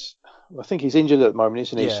think he's injured at the moment,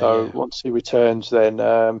 isn't he? Once he returns, then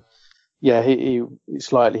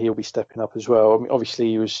it's likely he'll be stepping up as well. I mean, obviously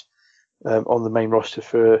he was on the main roster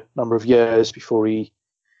for a number of years before he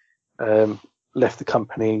left the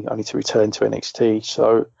company, only to return to NXT.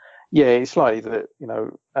 So yeah, it's likely that, you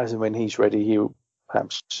know, as and when he's ready, he'll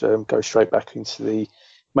perhaps go straight back into the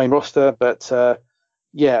main roster. But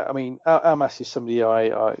yeah, I mean, Almas is somebody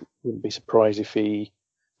I wouldn't be surprised if he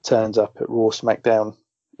turns up at Raw, SmackDown.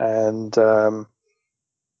 And, you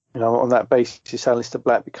know, on that basis, Aleister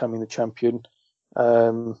Black becoming the champion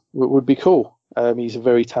would be cool. He's a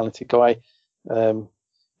very talented guy,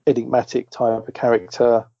 enigmatic type of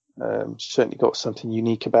character. Certainly got something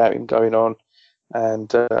unique about him going on.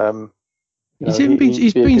 And, he's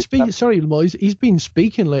been speaking. Sorry, Lamar. He's been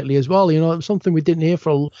speaking lately as well. You know, something we didn't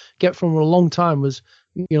get from a long time was,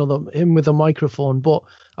 you know, him with a microphone. But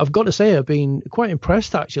I've got to say, I've been quite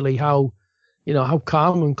impressed actually how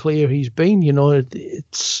calm and clear he's been. You know,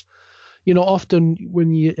 it's, you know, often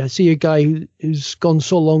when you see a guy who's gone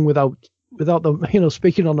so long without them, you know,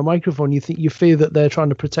 speaking on the microphone, you fear that they're trying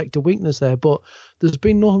to protect a weakness there. But there's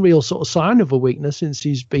been no real sort of sign of a weakness since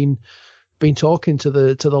he's been talking to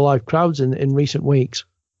the live crowds in recent weeks.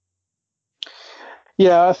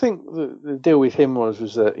 Yeah, I think the deal with him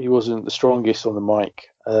was that he wasn't the strongest on the mic.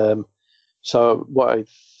 So what I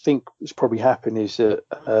think has probably happened is that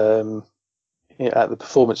at the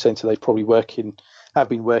Performance Centre, they've probably have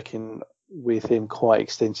been working with him quite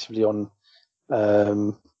extensively on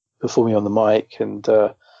performing on the mic. And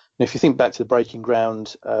if you think back to the Breaking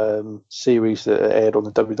Ground series that aired on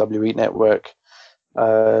the WWE Network,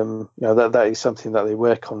 you know, that is something that they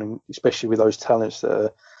work on, especially with those talents that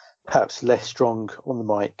are perhaps less strong on the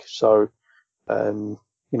mic. So, you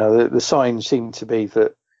know, the signs seem to be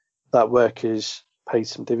that work has paid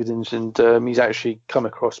some dividends, and he's actually come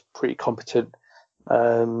across pretty competent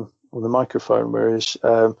on the microphone. Whereas,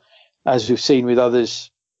 as we've seen with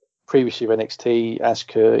others previously of NXT,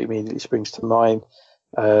 Asuka immediately springs to mind.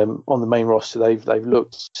 On the main roster, they've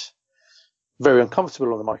looked very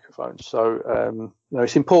uncomfortable on the microphone. So, you know,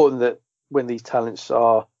 it's important that when these talents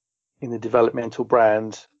are in the developmental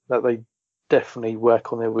brand, that they definitely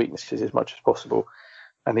work on their weaknesses as much as possible.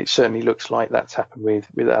 And it certainly looks like that's happened with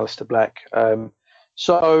Aleister Black.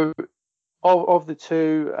 So of the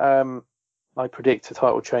two, I predict a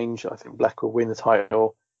title change. I think Black will win the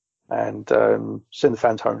title and send the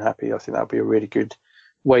fans home happy. I think that'll be a really good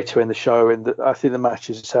way to end the show. And I think the match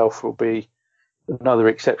itself will be another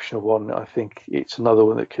exceptional one. I think it's another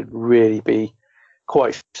one that could really be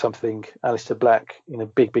quite something. Aleister Black in a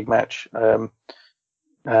big match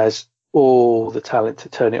has all the talent to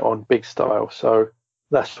turn it on big style. So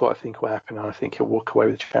that's what I think will happen, and I think he'll walk away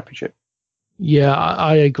with the championship. Yeah,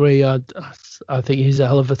 I agree. I think he's a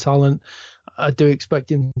hell of a talent. I do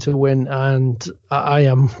expect him to win, and I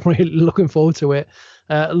am really looking forward to it.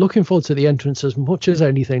 Looking forward to the entrance as much as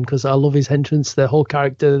anything, because I love his entrance, the whole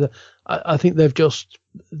character. I think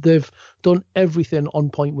they've done everything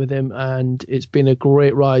on point with him, and it's been a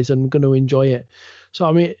great rise, and I'm going to enjoy it. So,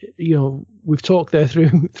 I mean, you know, we've talked there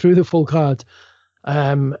through the full card.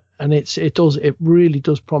 And and it really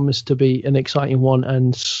does promise to be an exciting one.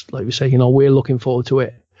 And like we say, we're looking forward to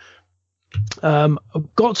it. I've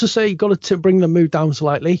got to bring the mood down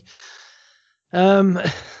slightly.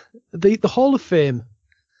 The Hall of Fame.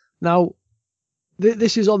 Now,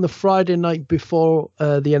 this is on the Friday night before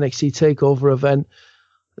the NXT TakeOver event.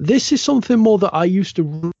 This is something more that I used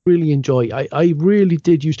to really enjoy. I really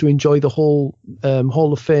did used to enjoy the whole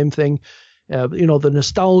Hall of Fame thing. The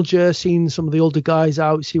nostalgia, seeing some of the older guys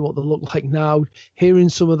out, see what they look like now, hearing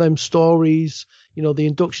some of them stories, the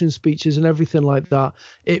induction speeches and everything like that.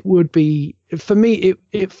 It would be, for me,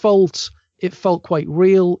 it felt quite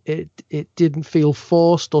real. It didn't feel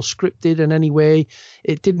forced or scripted in any way.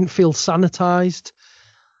 It didn't feel sanitized.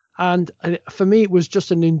 And for me, it was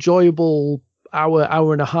just an enjoyable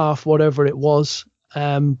hour and a half, whatever it was.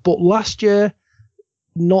 But last year,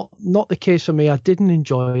 not the case for me. I didn't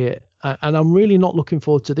enjoy it. And I'm really not looking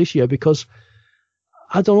forward to this year because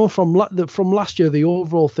I don't know, from last year, the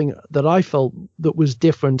overall thing that I felt that was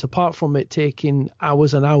different, apart from it taking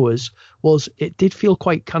hours and hours, was it did feel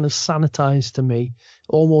quite kind of sanitized to me,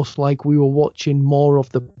 almost like we were watching more of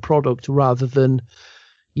the product rather than,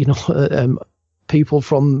 people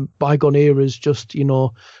from bygone eras just,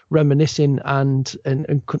 reminiscing and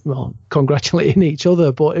congratulating each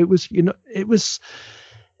other. But it was,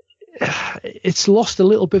 it's lost a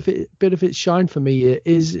little bit of its shine for me.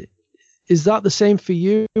 Is that the same for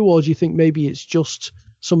you, or do you think maybe it's just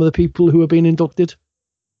some of the people who are being inducted?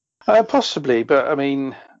 Possibly, but I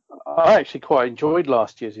mean, I actually quite enjoyed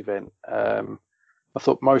last year's event. I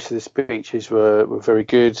thought most of the speeches were very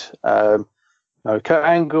good. Kurt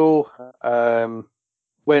Angle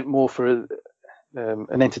went more for an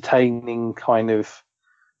entertaining kind of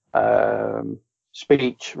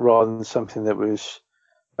speech rather than something that was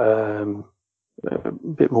a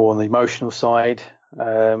bit more on the emotional side.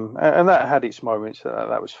 And that had its moments.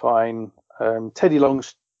 That was fine. Teddy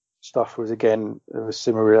Long's stuff was again of a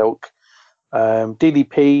similar ilk.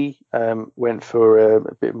 DDP went for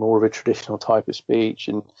a bit more of a traditional type of speech,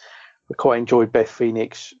 and I quite enjoyed Beth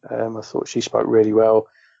Phoenix. I thought she spoke really well.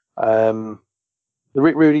 The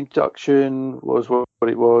Rick Rude induction was what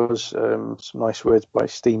it was. Some nice words by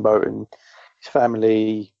Steamboat and his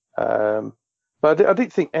family. But I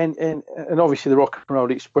did think, and obviously the Rock and Roll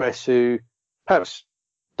Express, who perhaps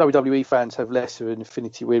WWE fans have less of an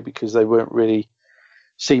affinity with because they weren't really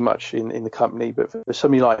see much in the company. But for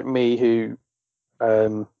somebody like me who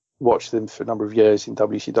watched them for a number of years in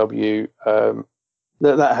WCW,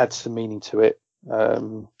 that had some meaning to it.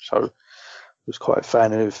 So I was quite a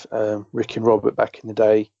fan of Rick and Robert back in the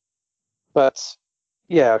day. But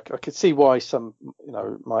yeah, I could see why some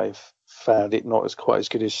might have found it not quite as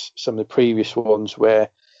good as some of the previous ones, where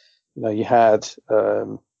you had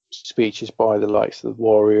speeches by the likes of the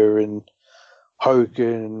Warrior and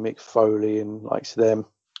Hogan and Mick Foley and likes of them.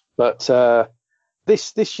 But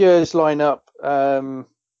this year's lineup,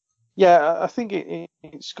 I think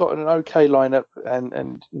it's got an okay lineup,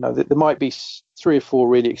 and there might be 3 or 4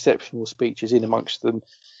 really exceptional speeches in amongst them.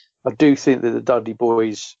 I do think that the Dudley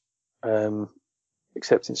Boys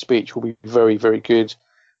acceptance speech will be very, very good.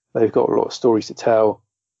 They've got a lot of stories to tell,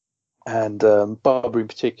 and Barbara in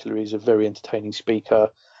particular is a very entertaining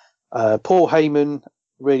speaker. Paul Heyman,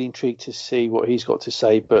 really intrigued to see what he's got to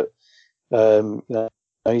say, but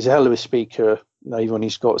he's a hell of a speaker, even when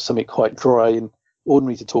he's got something quite dry and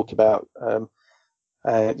ordinary to talk about.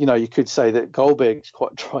 You could say that Goldberg's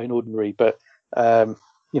quite dry and ordinary, but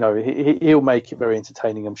he'll make it very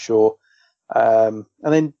entertaining, I'm sure. And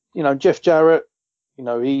then Jeff Jarrett,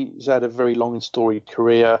 he's had a very long and storied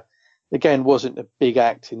career. Again, wasn't a big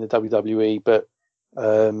act in the WWE, but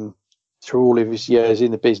through all of his years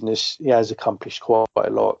in the business, he has accomplished quite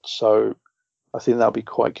a lot. So I think that'll be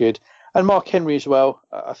quite good. And Mark Henry as well.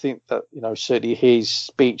 I think that, certainly his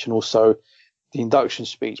speech and also the induction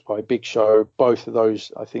speech by Big Show, both of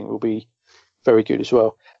those I think will be very good as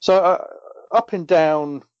well. So up and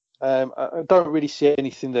down, I don't really see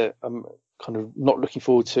anything that I'm kind of not looking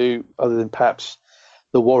forward to, other than perhaps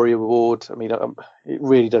the Warrior Award. I mean, it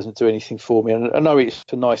really doesn't do anything for me. And I know it's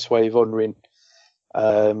a nice way of honouring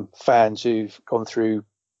fans who've gone through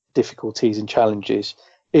difficulties and challenges,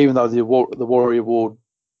 even though the Warrior Award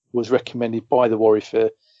was recommended by the Warrior for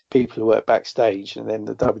people who work backstage, and then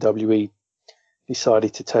the WWE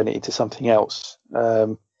decided to turn it into something else.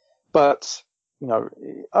 But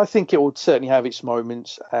I think it would certainly have its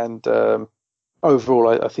moments, and overall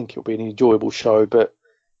I think it'll be an enjoyable show. But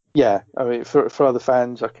yeah, I mean, for other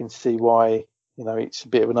fans, I can see why it's a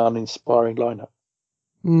bit of an uninspiring lineup.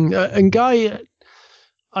 And Guy,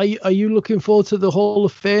 are you looking forward to the Hall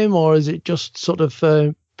of Fame, or is it just sort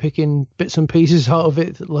of picking bits and pieces out of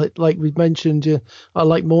it, like we mentioned,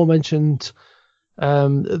 like Mo mentioned,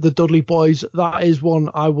 the Dudley Boys. That is one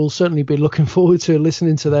I will certainly be looking forward to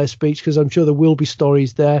listening to their speech, because I'm sure there will be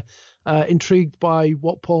stories there. Intrigued by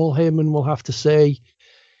what Paul Heyman will have to say.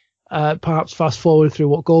 Perhaps fast forward through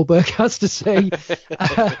what Goldberg has to say.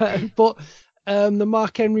 But the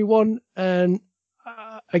Mark Henry one, and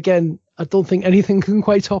again, I don't think anything can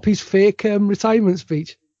quite top his fake retirement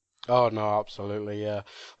speech. Oh no, absolutely, yeah.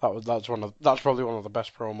 That's probably one of the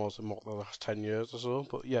best promos in the last 10 years or so.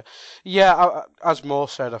 But yeah. As Mo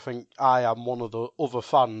said, I think I am one of the other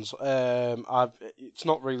fans. It's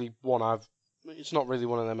not really one of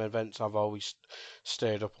them events I've always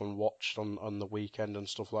stayed up and watched on the weekend and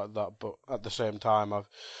stuff like that. But at the same time,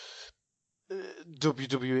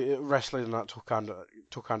 WWE wrestling and that took kind of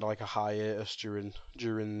like a hiatus during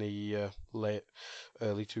the late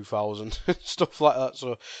early 2000s stuff like that.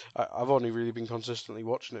 So I've only really been consistently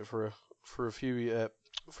watching it for a few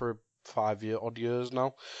 5 years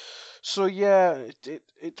now. So yeah,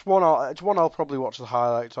 it's one I'll probably watch the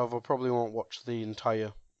highlights of. I probably won't watch the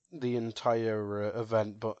entire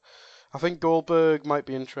event, but I think Goldberg might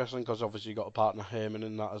be interesting because obviously you got a partner Heyman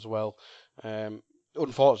in that as well.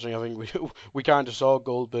 Unfortunately, I think we kind of saw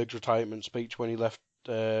Goldberg's retirement speech when he left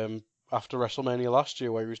after WrestleMania last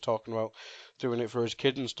year, where he was talking about doing it for his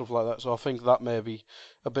kid and stuff like that. So I think that may be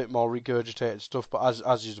a bit more regurgitated stuff. But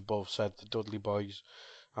as you both said, the Dudley Boys,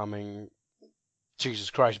 I mean, Jesus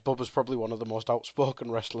Christ, Bubba's probably one of the most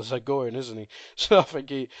outspoken wrestlers going, isn't he? So I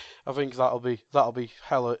think that'll be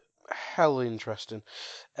hella interesting.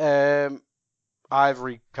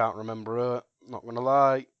 Ivory can't remember her, not gonna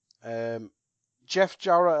lie. Jeff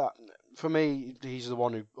Jarrett, for me, he's the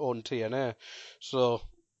one who owned TNA, so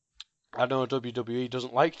I know WWE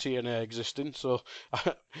doesn't like TNA existing, so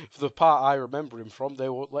for the part I remember him from, they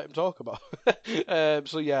won't let him talk about.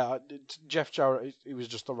 So yeah, Jeff Jarrett, he was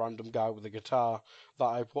just a random guy with a guitar that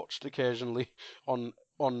I watched occasionally on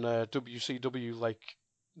WCW, like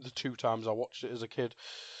the 2 times I watched it as a kid.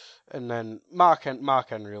 And then Mark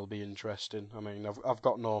Henry will be interesting. I mean, I've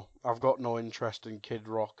got no interest in Kid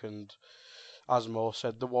Rock, and as Mo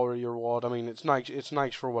said, the Warrior Award. I mean, it's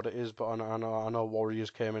nice for what it is, but I know Warriors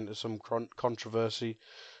came into some controversy.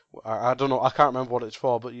 I don't know, I can't remember what it's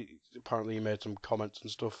for, but apparently he made some comments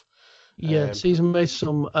and stuff. Yes, he's made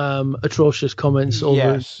some atrocious comments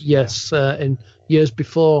over in years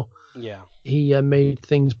before. Yeah, he made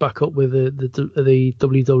things back up with the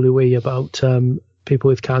WWE about people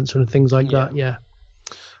with cancer and things like that.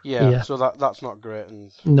 Yeah. So that's not great.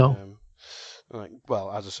 And no. Well,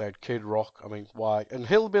 as I said, Kid Rock. I mean, why? And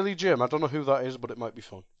Hillbilly Jim. I don't know who that is, but it might be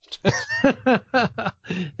fun.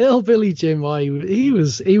 Hillbilly Jim. Why? He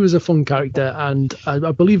was a fun character, and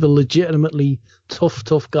I believe a legitimately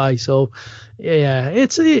tough guy. So, yeah,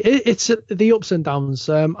 it's the ups and downs.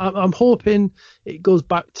 I'm hoping it goes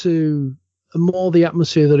back to more the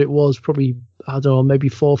atmosphere that it was probably, I don't know, maybe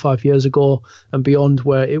 4 or 5 years ago and beyond,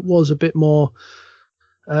 where it was a bit more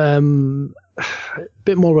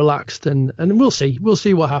relaxed, and we'll see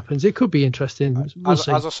what happens. It could be interesting. As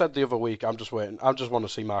I said the other week, I'm just waiting. I just want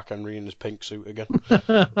to see Mark Henry in his pink suit again.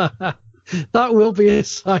 That will be a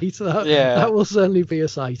sight. That will certainly be a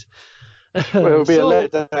sight. Well, it'll be a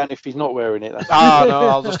letdown if he's not wearing it. No,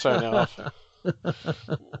 I'll just turn it off.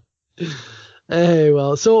 Hey,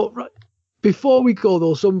 well, so right, before we go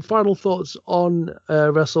though, some final thoughts on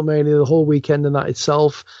WrestleMania, the whole weekend and that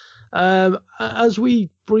itself. As we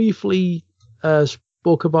briefly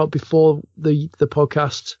spoke about before the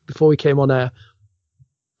podcast, before we came on air,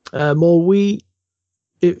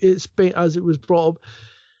 it's been, as it was brought up,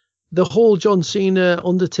 the whole John Cena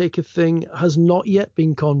Undertaker thing has not yet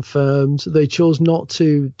been confirmed. They chose not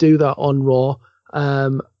to do that on Raw.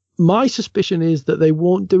 My suspicion is that they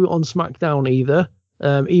won't do it on SmackDown either,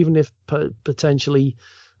 even if potentially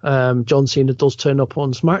John Cena does turn up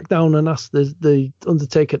on SmackDown and ask the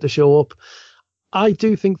Undertaker to show up. I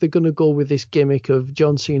do think they're going to go with this gimmick of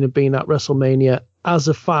John Cena being at WrestleMania as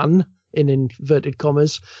a fan, in inverted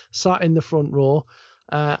commas, sat in the front row,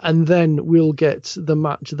 and then we'll get the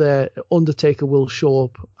match there. Undertaker will show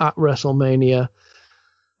up at WrestleMania.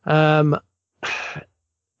 I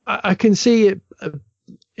can see it.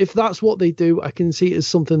 If that's what they do, I can see it as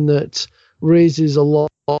something that raises a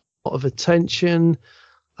lot of attention,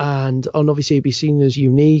 and obviously it'd be seen as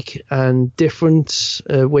unique and different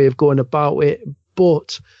way of going about it.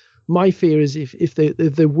 But my fear is if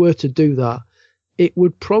they were to do that, it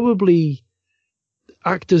would probably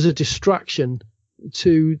act as a distraction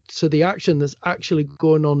to the action that's actually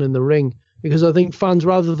going on in the ring. Because I think fans,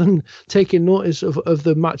 rather than taking notice of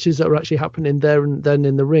the matches that are actually happening there and then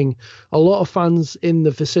in the ring, a lot of fans in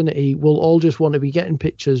the vicinity will all just want to be getting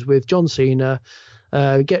pictures with John Cena,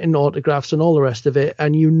 getting autographs and all the rest of it.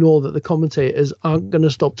 And you know that the commentators aren't going to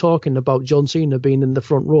stop talking about John Cena being in the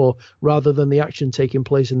front row rather than the action taking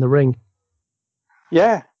place in the ring.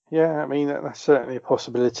 Yeah. I mean, that's certainly a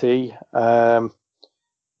possibility. But,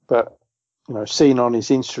 seen on his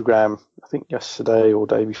Instagram, I think yesterday or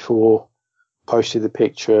day before, posted a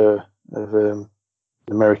picture of an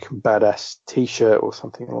American Badass T-shirt or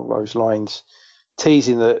something along those lines,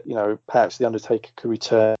 teasing that perhaps the Undertaker could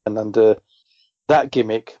return under that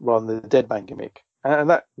gimmick rather than the Deadman gimmick, and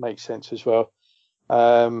that makes sense as well.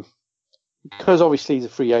 Because obviously he's a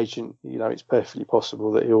free agent, it's perfectly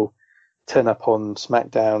possible that he'll turn up on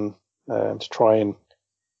SmackDown to try and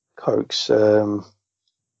coax the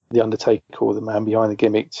Undertaker or the man behind the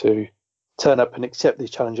gimmick to turn up and accept the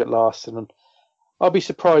challenge at last. And I'll be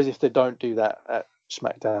surprised if they don't do that at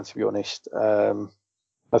SmackDown, to be honest.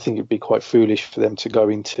 I think it'd be quite foolish for them to go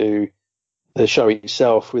into the show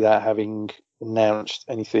itself without having announced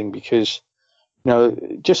anything, because,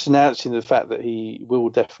 just announcing the fact that he will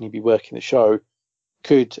definitely be working the show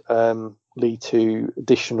could lead to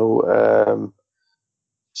additional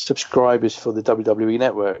subscribers for the WWE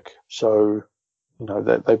network. So,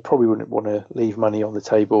 they probably wouldn't want to leave money on the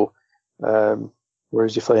table.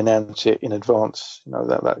 Whereas if they announce it in advance,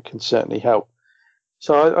 that can certainly help.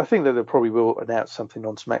 So I think that they probably will announce something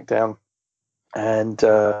on SmackDown, and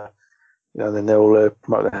then they'll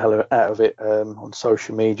promote the hell out of it on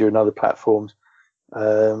social media and other platforms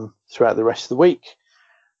throughout the rest of the week.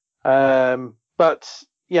 But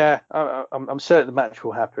yeah, I'm certain the match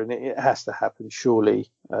will happen. It has to happen,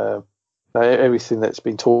 surely. Everything that's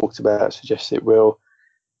been talked about suggests it will.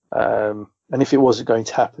 And if it wasn't going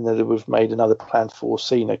to happen, then they would have made another plan for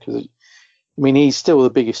Cena, because, he's still the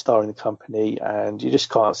biggest star in the company, and you just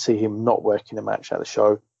can't see him not working a match at the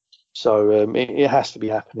show. So it has to be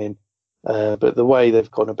happening. But the way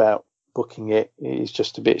they've gone about booking it is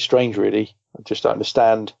just a bit strange, really. I just don't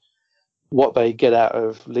understand what they get out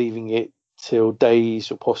of leaving it till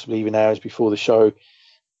days or possibly even hours before the show,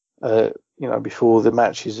 before the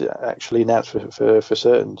match is actually announced for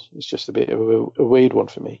certain. It's just a bit of a weird one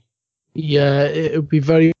for me. Yeah, it would be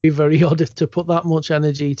very, very odd to put that much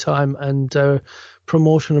energy, time, and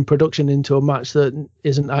promotion and production into a match that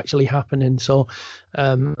isn't actually happening. So,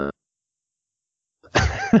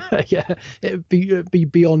 yeah, it'd be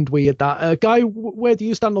beyond weird. That Guy, where do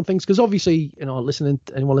you stand on things? Because obviously, anyone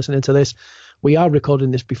listening to this, we are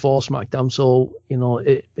recording this before SmackDown, so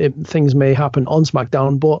things may happen on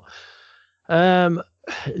SmackDown. But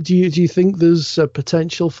do you think there's a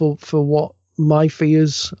potential for what my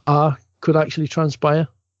fears could actually transpire?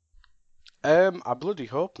 I bloody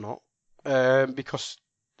hope not. Because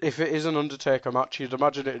if it is an Undertaker match, you'd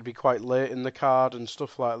imagine it'd be quite late in the card and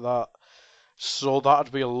stuff like that. So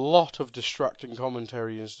that'd be a lot of distracting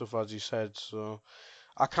commentary and stuff, as you said. So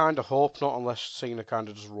I kind of hope not, unless Cena kind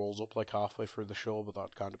of just rolls up like halfway through the show, but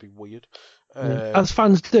that'd kind of be weird. As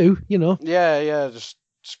fans do, Yeah, just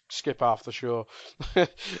skip half the show.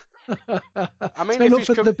 I mean, if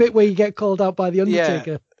he's the bit where you get called out by the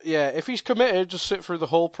Undertaker. Yeah, if he's committed, just sit through the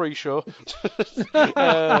whole pre-show.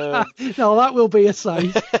 No, that will be a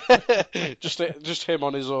sight. just him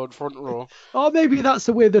on his own front row. Or maybe that's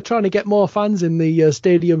the way they're trying to get more fans in the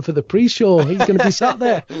stadium for the pre-show. He's going to be sat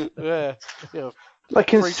there. Yeah. They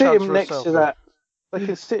can sit him next to that. They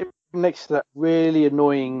can sit him next to that really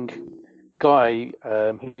annoying guy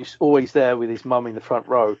who's always there with his mum in the front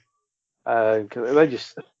row. They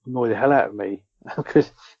just annoy the hell out of me,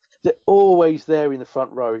 because they're always there in the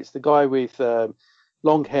front row. It's the guy with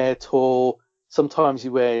long hair, tall. Sometimes he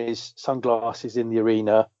wears sunglasses in the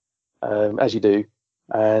arena, as you do,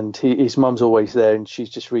 and his mum's always there, and she's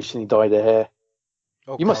just recently dyed her hair.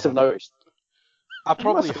 You must have noticed. I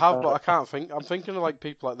probably have, but I can't think. I'm thinking of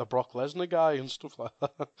people like the Brock Lesnar guy and stuff like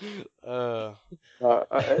that.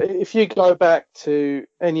 If you go back to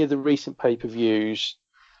any of the recent pay-per-views,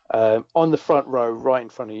 on the front row, right in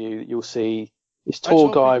front of you, you'll see this tall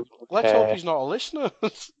guy. Let's hope he's not a listener.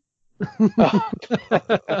 Well,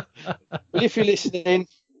 if you're listening,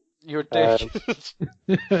 you're a dick.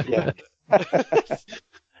 Yeah.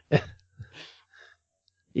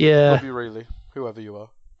 Yeah. Love you really, whoever you are.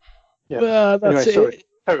 Yeah. That's anyway, it. sorry.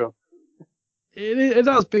 Carry on. It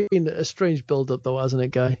has been a strange build-up, though, hasn't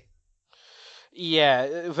it, Guy?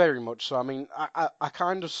 Yeah, very much so. I mean, I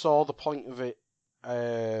kind of saw the point of it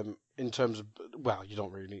in terms of, well, you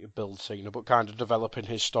don't really need to build Cena, but kind of developing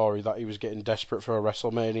his story that he was getting desperate for a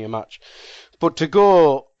WrestleMania match. But to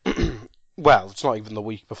go Well, it's not even the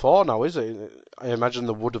week before now, is it? I imagine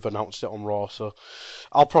they would have announced it on Raw, so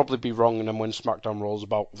I'll probably be wrong. And then when SmackDown rolls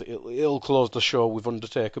about, it'll close the show with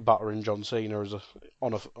Undertaker battering John Cena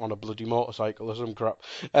on a bloody motorcycle or some crap.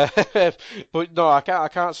 But no, I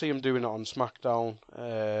can't see him doing it on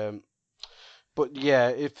SmackDown. But yeah,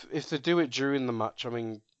 if they do it during the match, I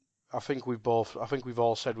mean, I think we've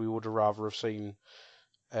all said we would have rather have seen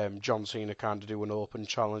John Cena kind of do an open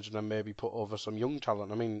challenge and then maybe put over some young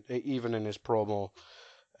talent. I mean, even in his promo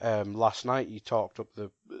last night, he talked up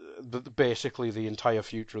basically the entire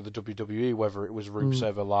future of the WWE, whether it was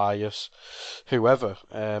Rusev, Elias, whoever.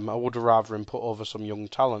 I would have rather him put over some young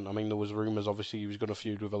talent. I mean, there was rumours, obviously, he was going to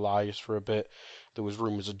feud with Elias for a bit. There was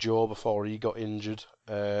rumours of Joe before he got injured.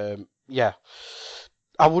 Yeah.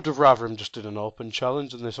 I would have rather him just did an open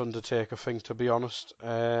challenge than this Undertaker thing, to be honest.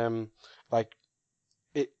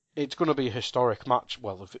 It's going to be a historic match.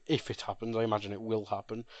 Well, if it happens, I imagine it will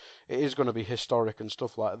happen. It is going to be historic and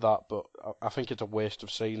stuff like that. But I think it's a waste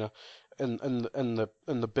of Cena, and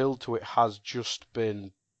the build to it has just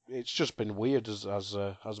been weird as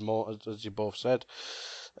you both said.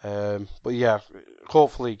 But yeah,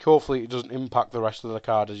 hopefully it doesn't impact the rest of the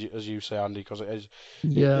card as you say, Andy, because it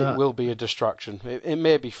will be a distraction. It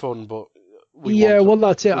may be fun, but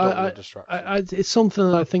that's it. It's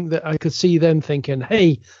something that I think that I could see them thinking,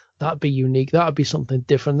 hey, that'd be unique, that'd be something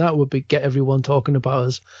different, that would get everyone talking about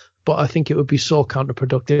us. But I think it would be so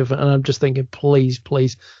counterproductive, and I'm just thinking, please,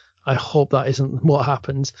 I hope that isn't what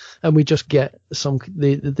happens, and we just get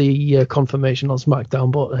the confirmation on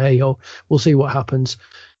SmackDown. But hey, we'll see what happens.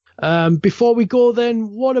 Before we go,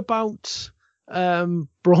 then, what about Braun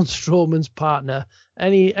Strowman's partner?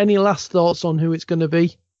 Any last thoughts on who it's going to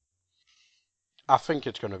be? I think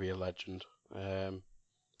it's going to be a legend.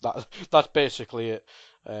 That's basically it.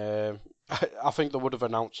 I think they would have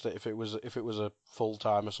announced it if it was a full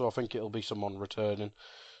timer. So I think it'll be someone returning.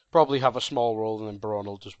 Probably have a small role, and then Braun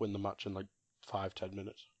will just win the match in like 5-10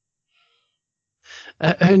 minutes.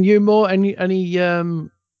 And you, Mo, any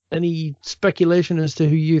speculation as to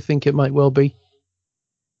who you think it might well be?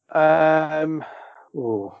 Anyone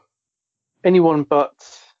but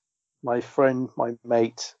my friend, my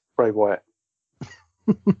mate, Bray Wyatt.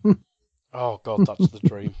 Oh God, that's the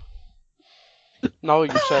dream. No,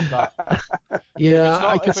 you said that.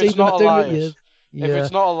 Yeah, if it's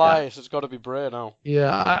not Elias, it's got to be Bray now.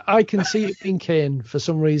 Yeah, I can see it being Kane. For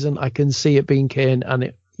some reason, I can see it being Kane,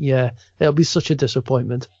 and it'll be such a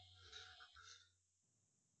disappointment.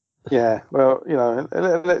 Yeah, well,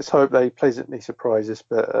 let's hope they pleasantly surprise us.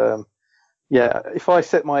 But if I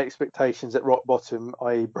set my expectations at rock bottom,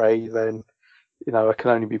 i.e. Bray, then I can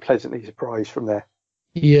only be pleasantly surprised from there.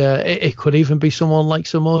 Yeah, it could even be someone like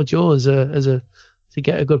Samoa Joe to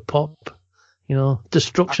get a good pop.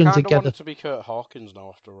 Destruction I together. I want it to be Kurt Hawkins now,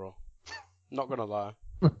 after all. Not gonna lie.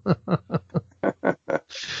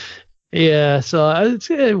 Yeah, so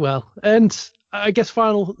well, and I guess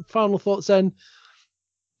final thoughts then.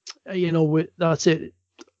 That's it.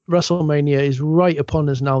 WrestleMania is right upon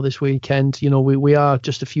us now this weekend. We are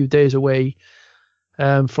just a few days away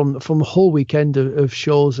from the whole weekend of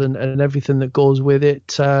shows and everything that goes with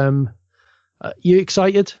it. You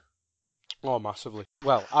excited? Oh, massively.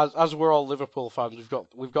 Well, as we're all Liverpool fans,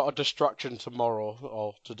 we've got a distraction tomorrow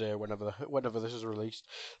or today, whenever this is released.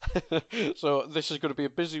 So this is going to be a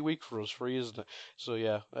busy week for us three, isn't it? So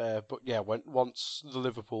yeah, once the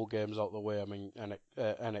Liverpool game's out the way, I mean,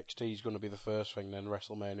 NXT is going to be the first thing. Then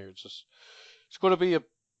WrestleMania, it's going to be a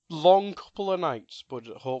long couple of nights, but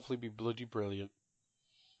hopefully be bloody brilliant.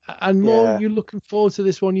 And more, you're looking forward to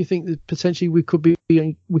this one. You think that potentially we could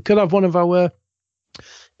have one of our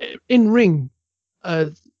in-ring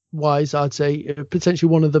wise, I'd say potentially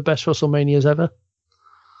one of the best WrestleManias ever.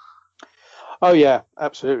 Oh yeah,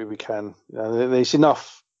 absolutely we can. There's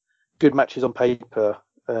enough good matches on paper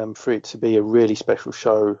for it to be a really special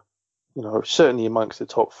show. Certainly amongst the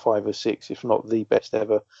top 5 or 6, if not the best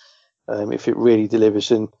ever, if it really delivers.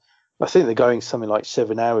 And I think they're going something like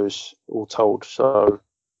 7 hours all told. So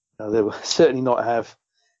they will certainly not have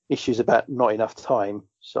issues about not enough time.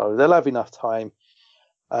 So they'll have enough time.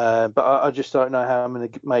 But I just don't know how I'm going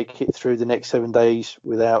to make it through the next 7 days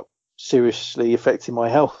without seriously affecting my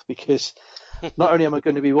health, because not only am I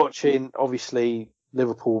going to be watching, obviously,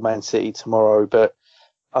 Liverpool, Man City tomorrow, but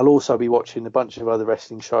I'll also be watching a bunch of other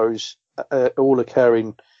wrestling shows, all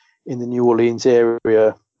occurring in the New Orleans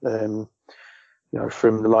area,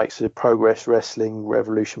 from the likes of Progress Wrestling,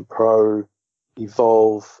 Revolution Pro,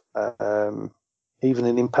 Evolve, even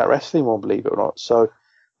an Impact Wrestling one, believe it or not. So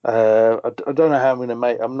I don't know how I'm going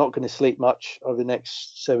to I'm not going to sleep much over the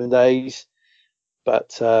next 7 days,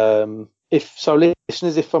 but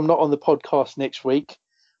listeners, if I'm not on the podcast next week,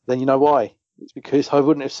 then you know why. It's because I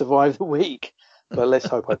wouldn't have survived the week. But let's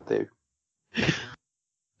hope I do.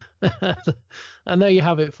 And there you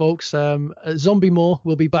have it, folks. Zombie Moore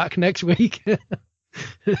will be back next week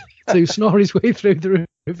to snore his way through the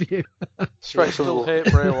review. Straight to the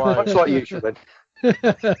wall. Much like you, Ben.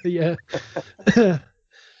 Yeah.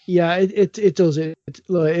 Yeah, it does.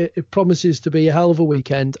 It promises to be a hell of a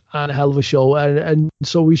weekend and a hell of a show, and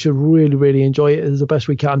so we should really, really enjoy it as the best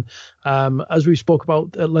we can. As we spoke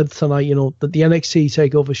about at length tonight, that the NXT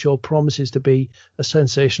Takeover show promises to be a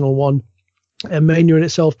sensational one. And Mania in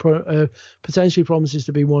itself potentially promises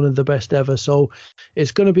to be one of the best ever, so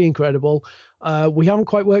it's going to be incredible. We haven't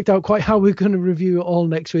quite worked out quite how we're going to review it all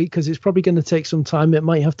next week, because it's probably going to take some time. It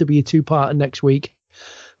might have to be a two-parter next week.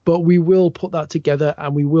 But we will put that together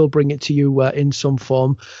and we will bring it to you in some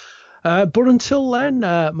form. But until then,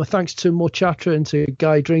 my thanks to Mo Chatra and to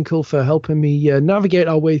Guy Drinkle for helping me navigate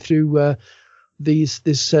our way through this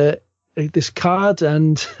card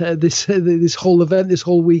and this whole event, this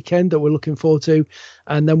whole weekend that we're looking forward to.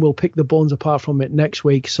 And then we'll pick the bones apart from it next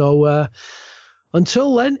week. So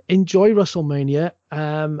until then, enjoy WrestleMania,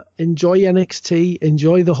 enjoy NXT,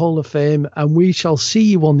 enjoy the Hall of Fame, and we shall see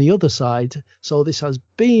you on the other side. So this has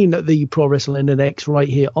been the Pro Wrestling Index right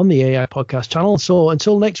here on the AI Podcast channel. So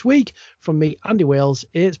until next week, from me, Andy Wales,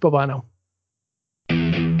 it's bye-bye now.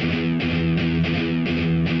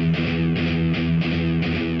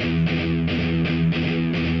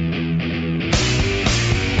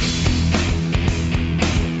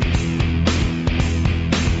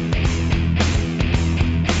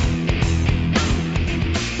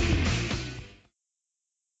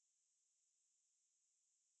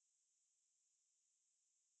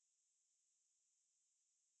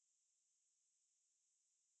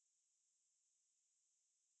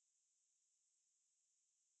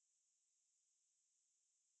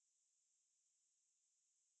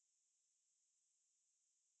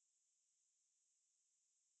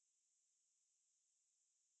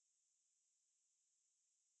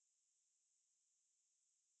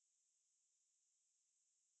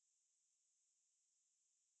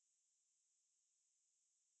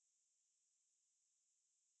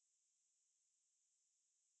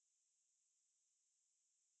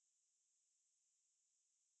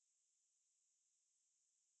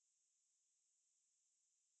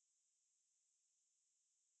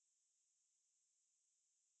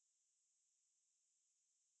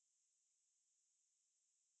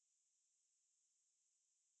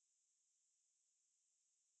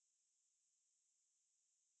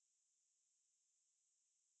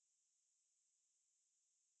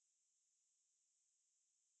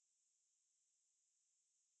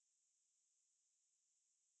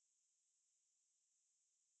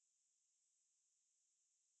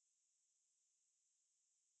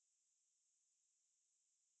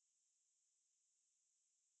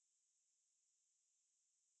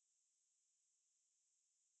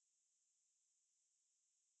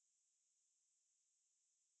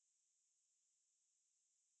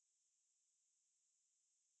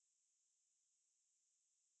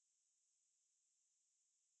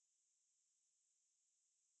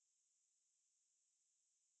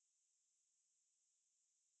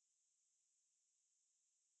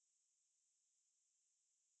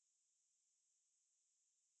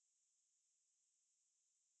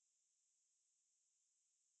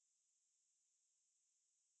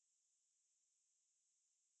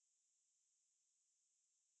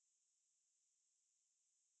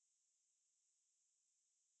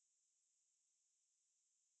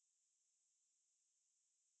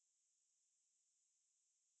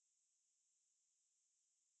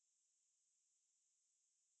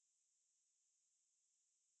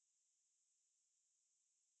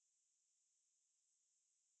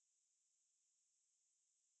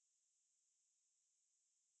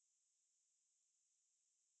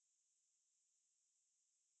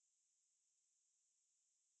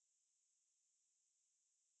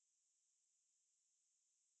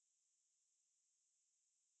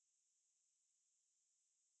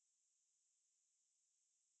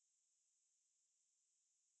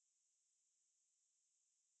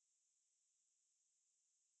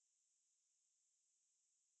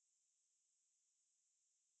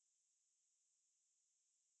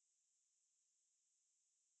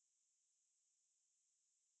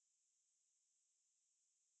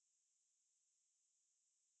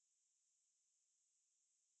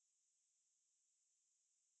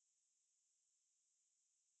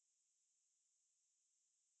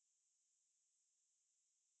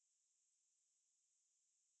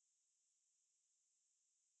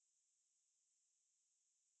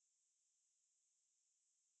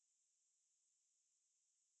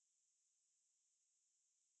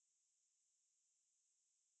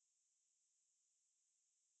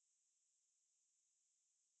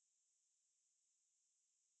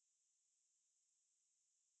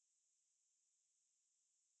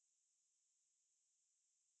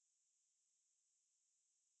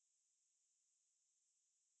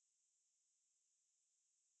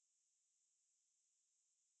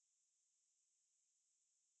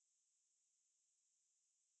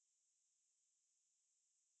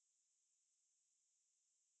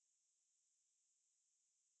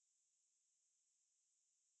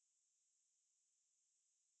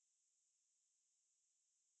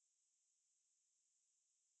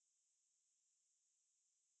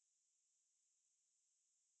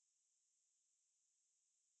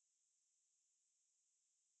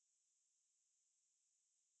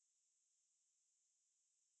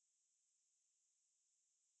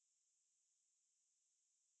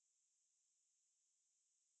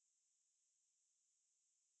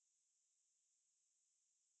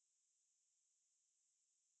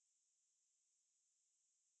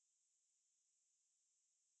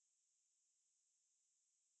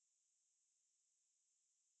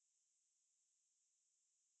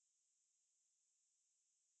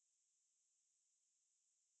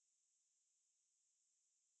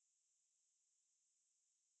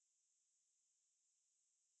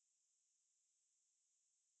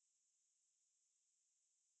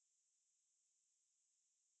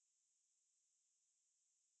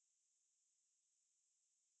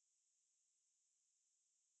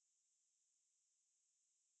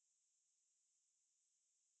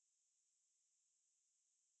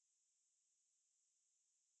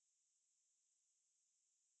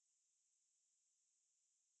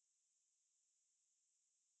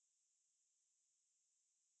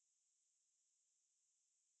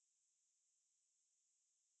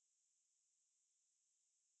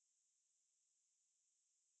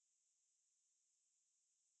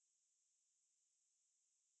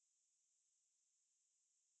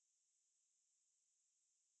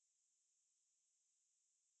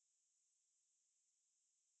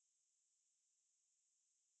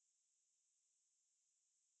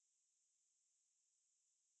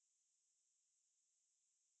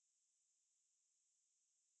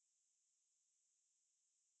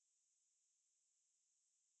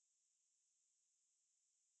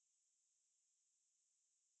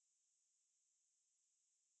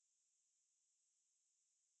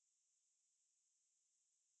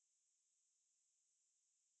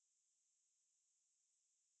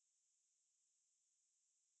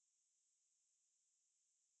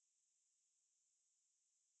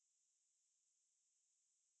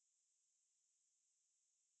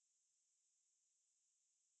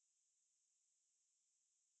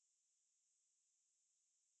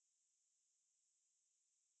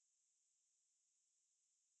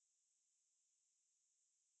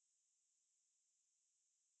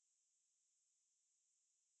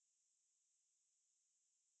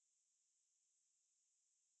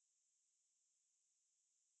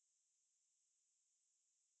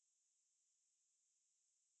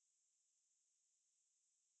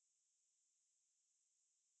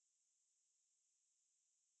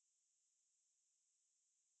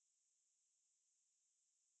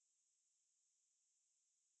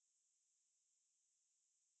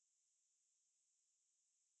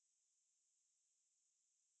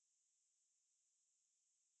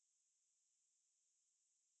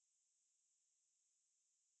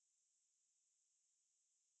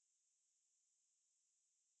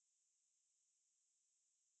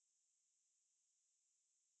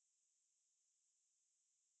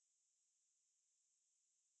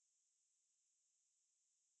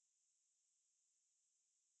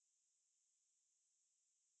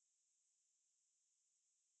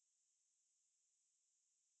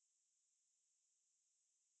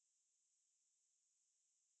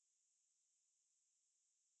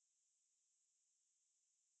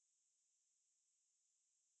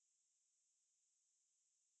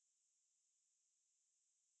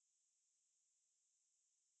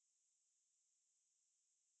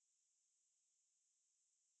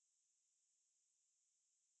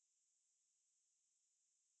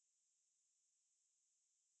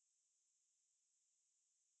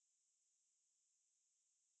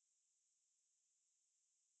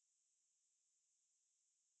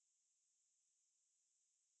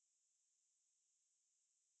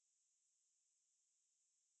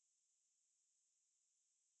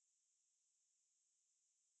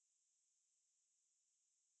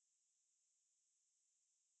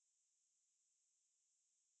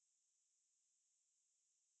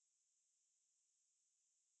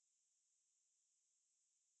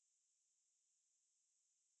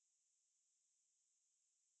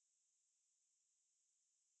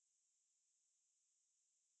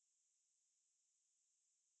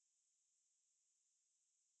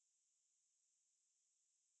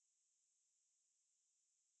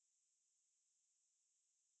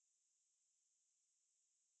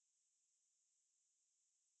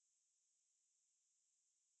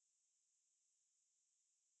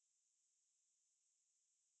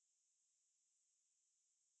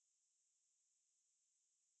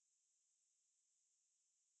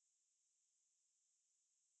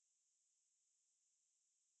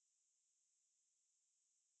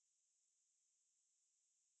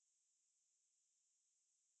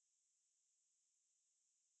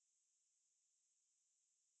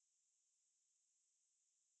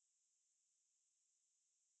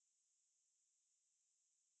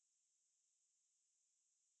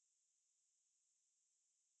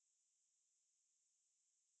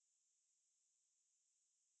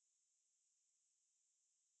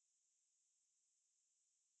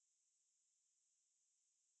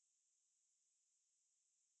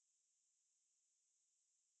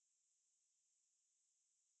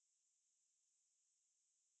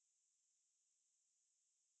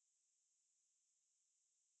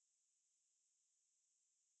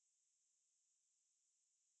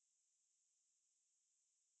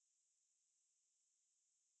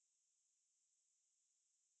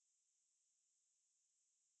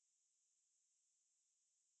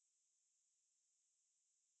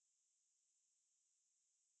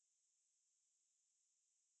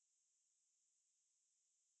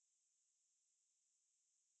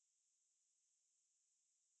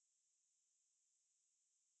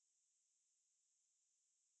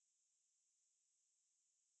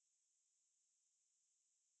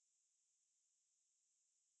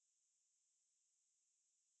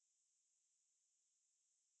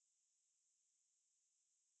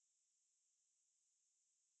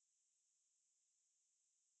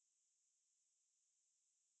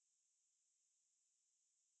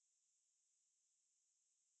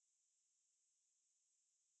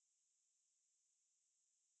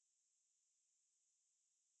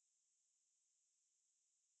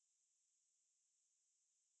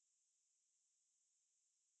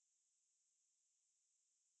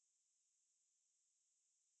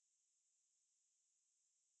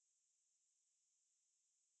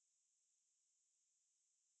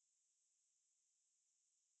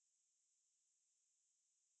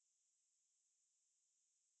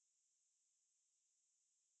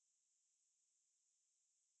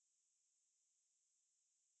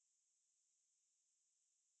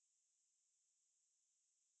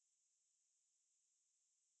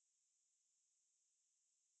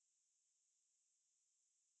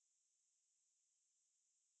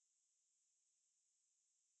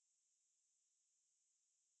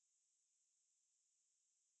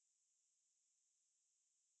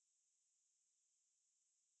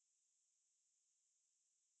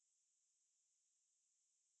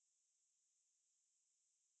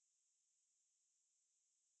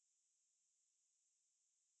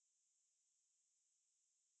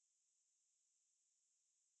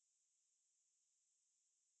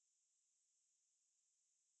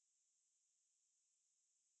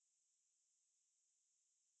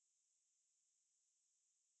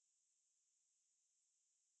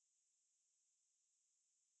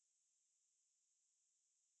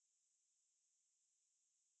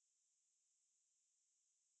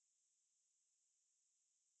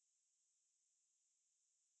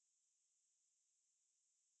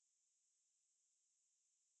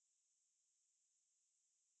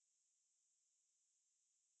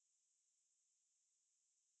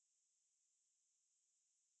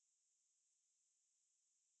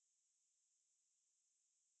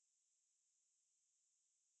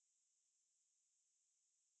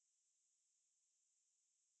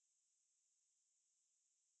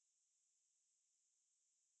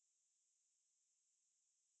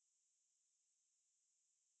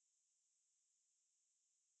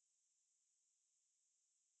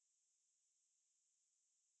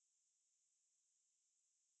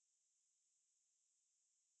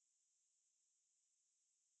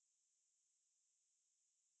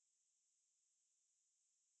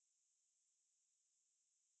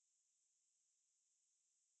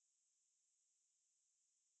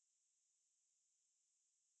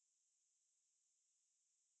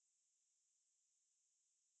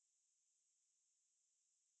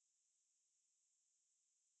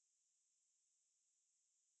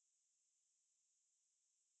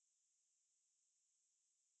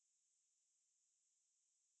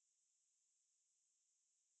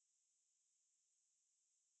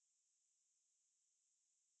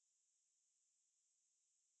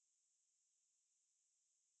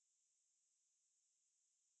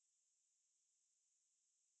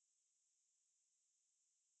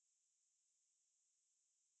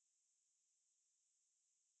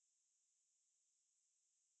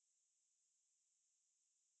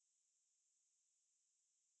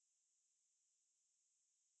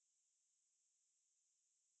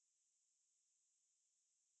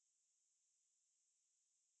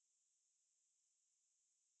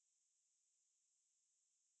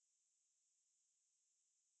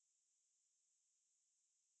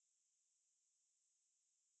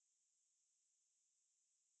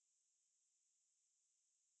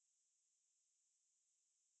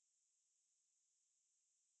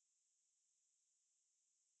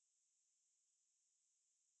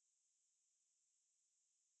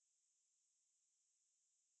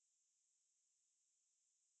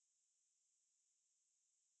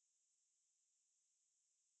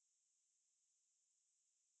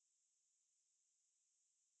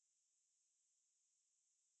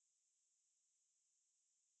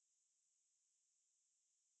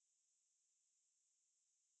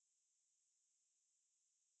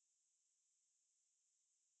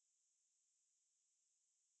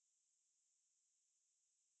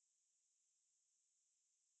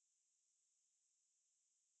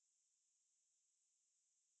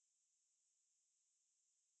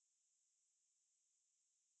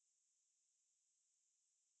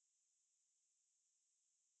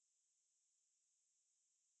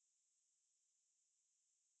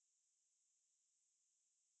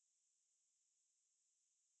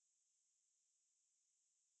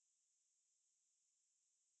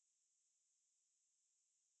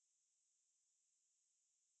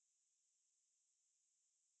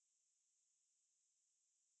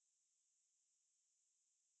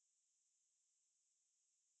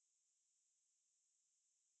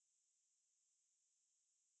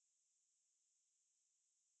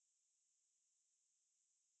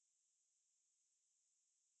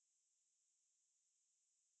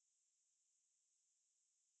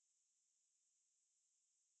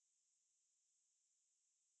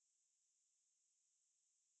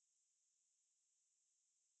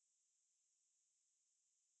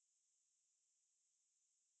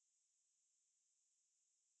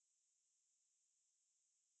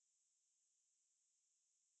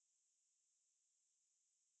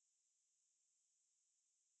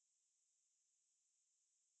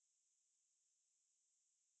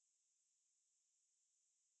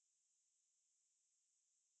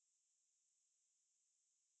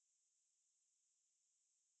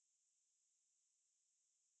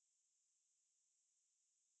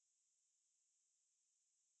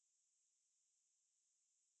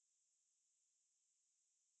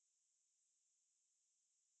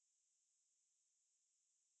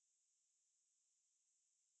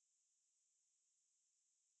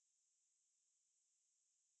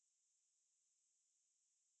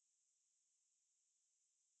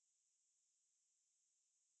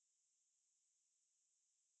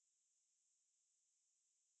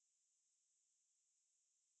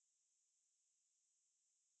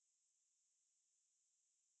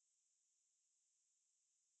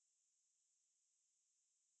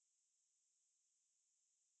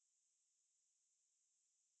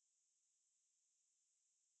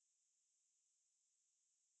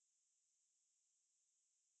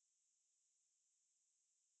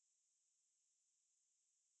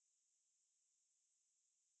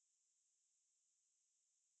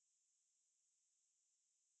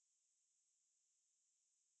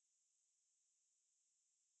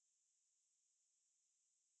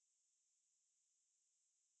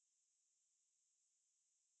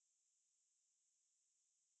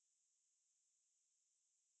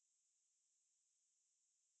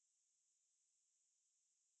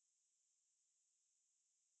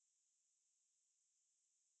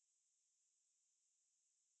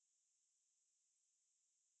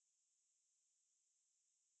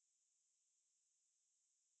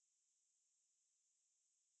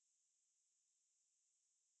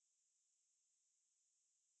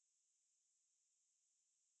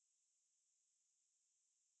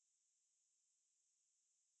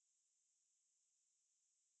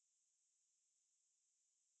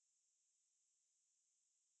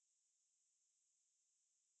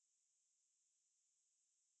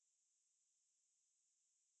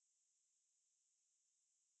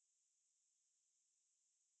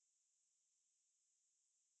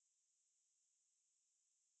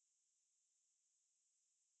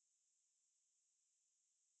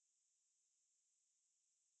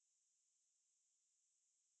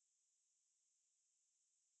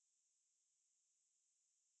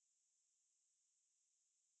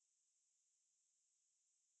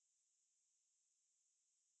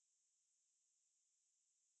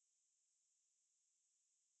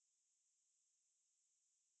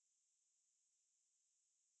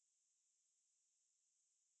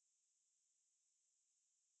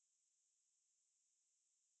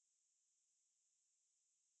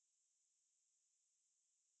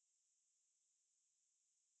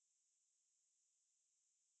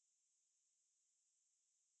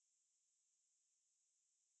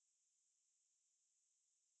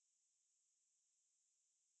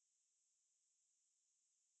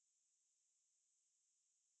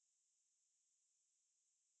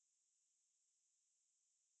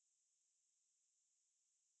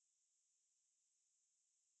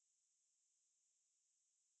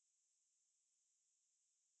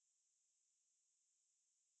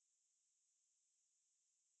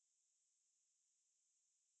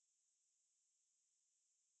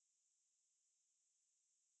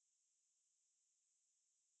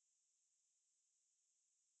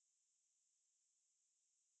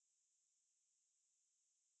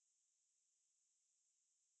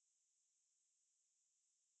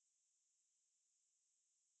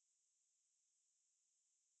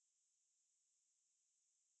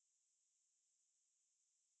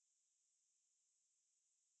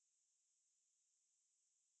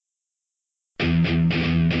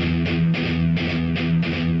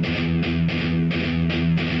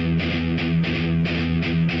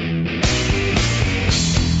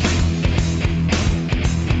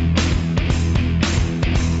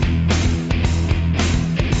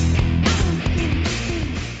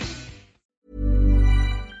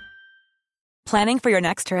 Planning for your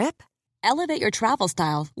next trip? Elevate your travel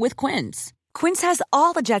style with Quince. Quince has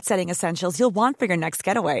all the jet-setting essentials you'll want for your next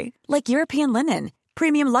getaway, like European linen,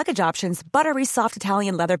 premium luggage options, buttery soft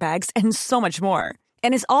Italian leather bags, and so much more.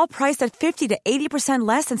 And is all priced at 50 to 80%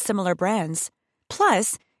 less than similar brands.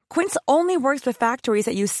 Plus, Quince only works with factories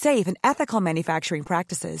that use safe and ethical manufacturing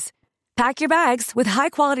practices. Pack your bags with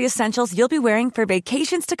high-quality essentials you'll be wearing for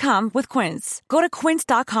vacations to come with Quince. Go to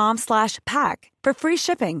quince.com/pack for free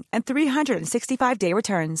shipping and 365-day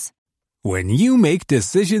returns. When you make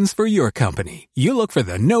decisions for your company, you look for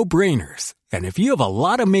the no-brainers. And if you have a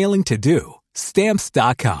lot of mailing to do,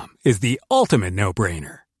 Stamps.com is the ultimate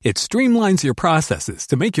no-brainer. It streamlines your processes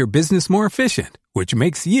to make your business more efficient, which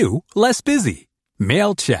makes you less busy.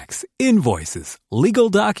 Mail checks, invoices, legal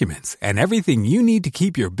documents, and everything you need to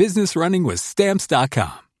keep your business running with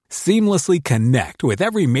Stamps.com. Seamlessly connect with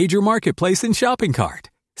every major marketplace and shopping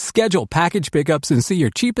cart. Schedule package pickups and see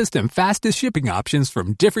your cheapest and fastest shipping options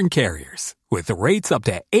from different carriers, with rates up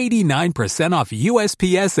to 89% off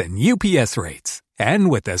USPS and UPS rates.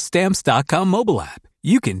 And with the Stamps.com mobile app,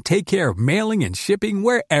 you can take care of mailing and shipping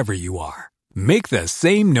wherever you are. Make the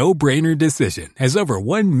same no-brainer decision as over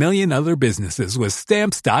 1 million other businesses with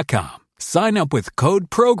Stamps.com. Sign up with code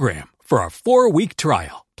PROGRAM for a 4-week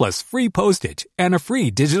trial, plus free postage and a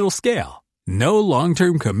free digital scale. No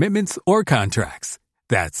long-term commitments or contracts.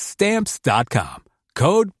 That's Stamps.com.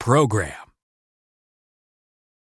 Code PROGRAM.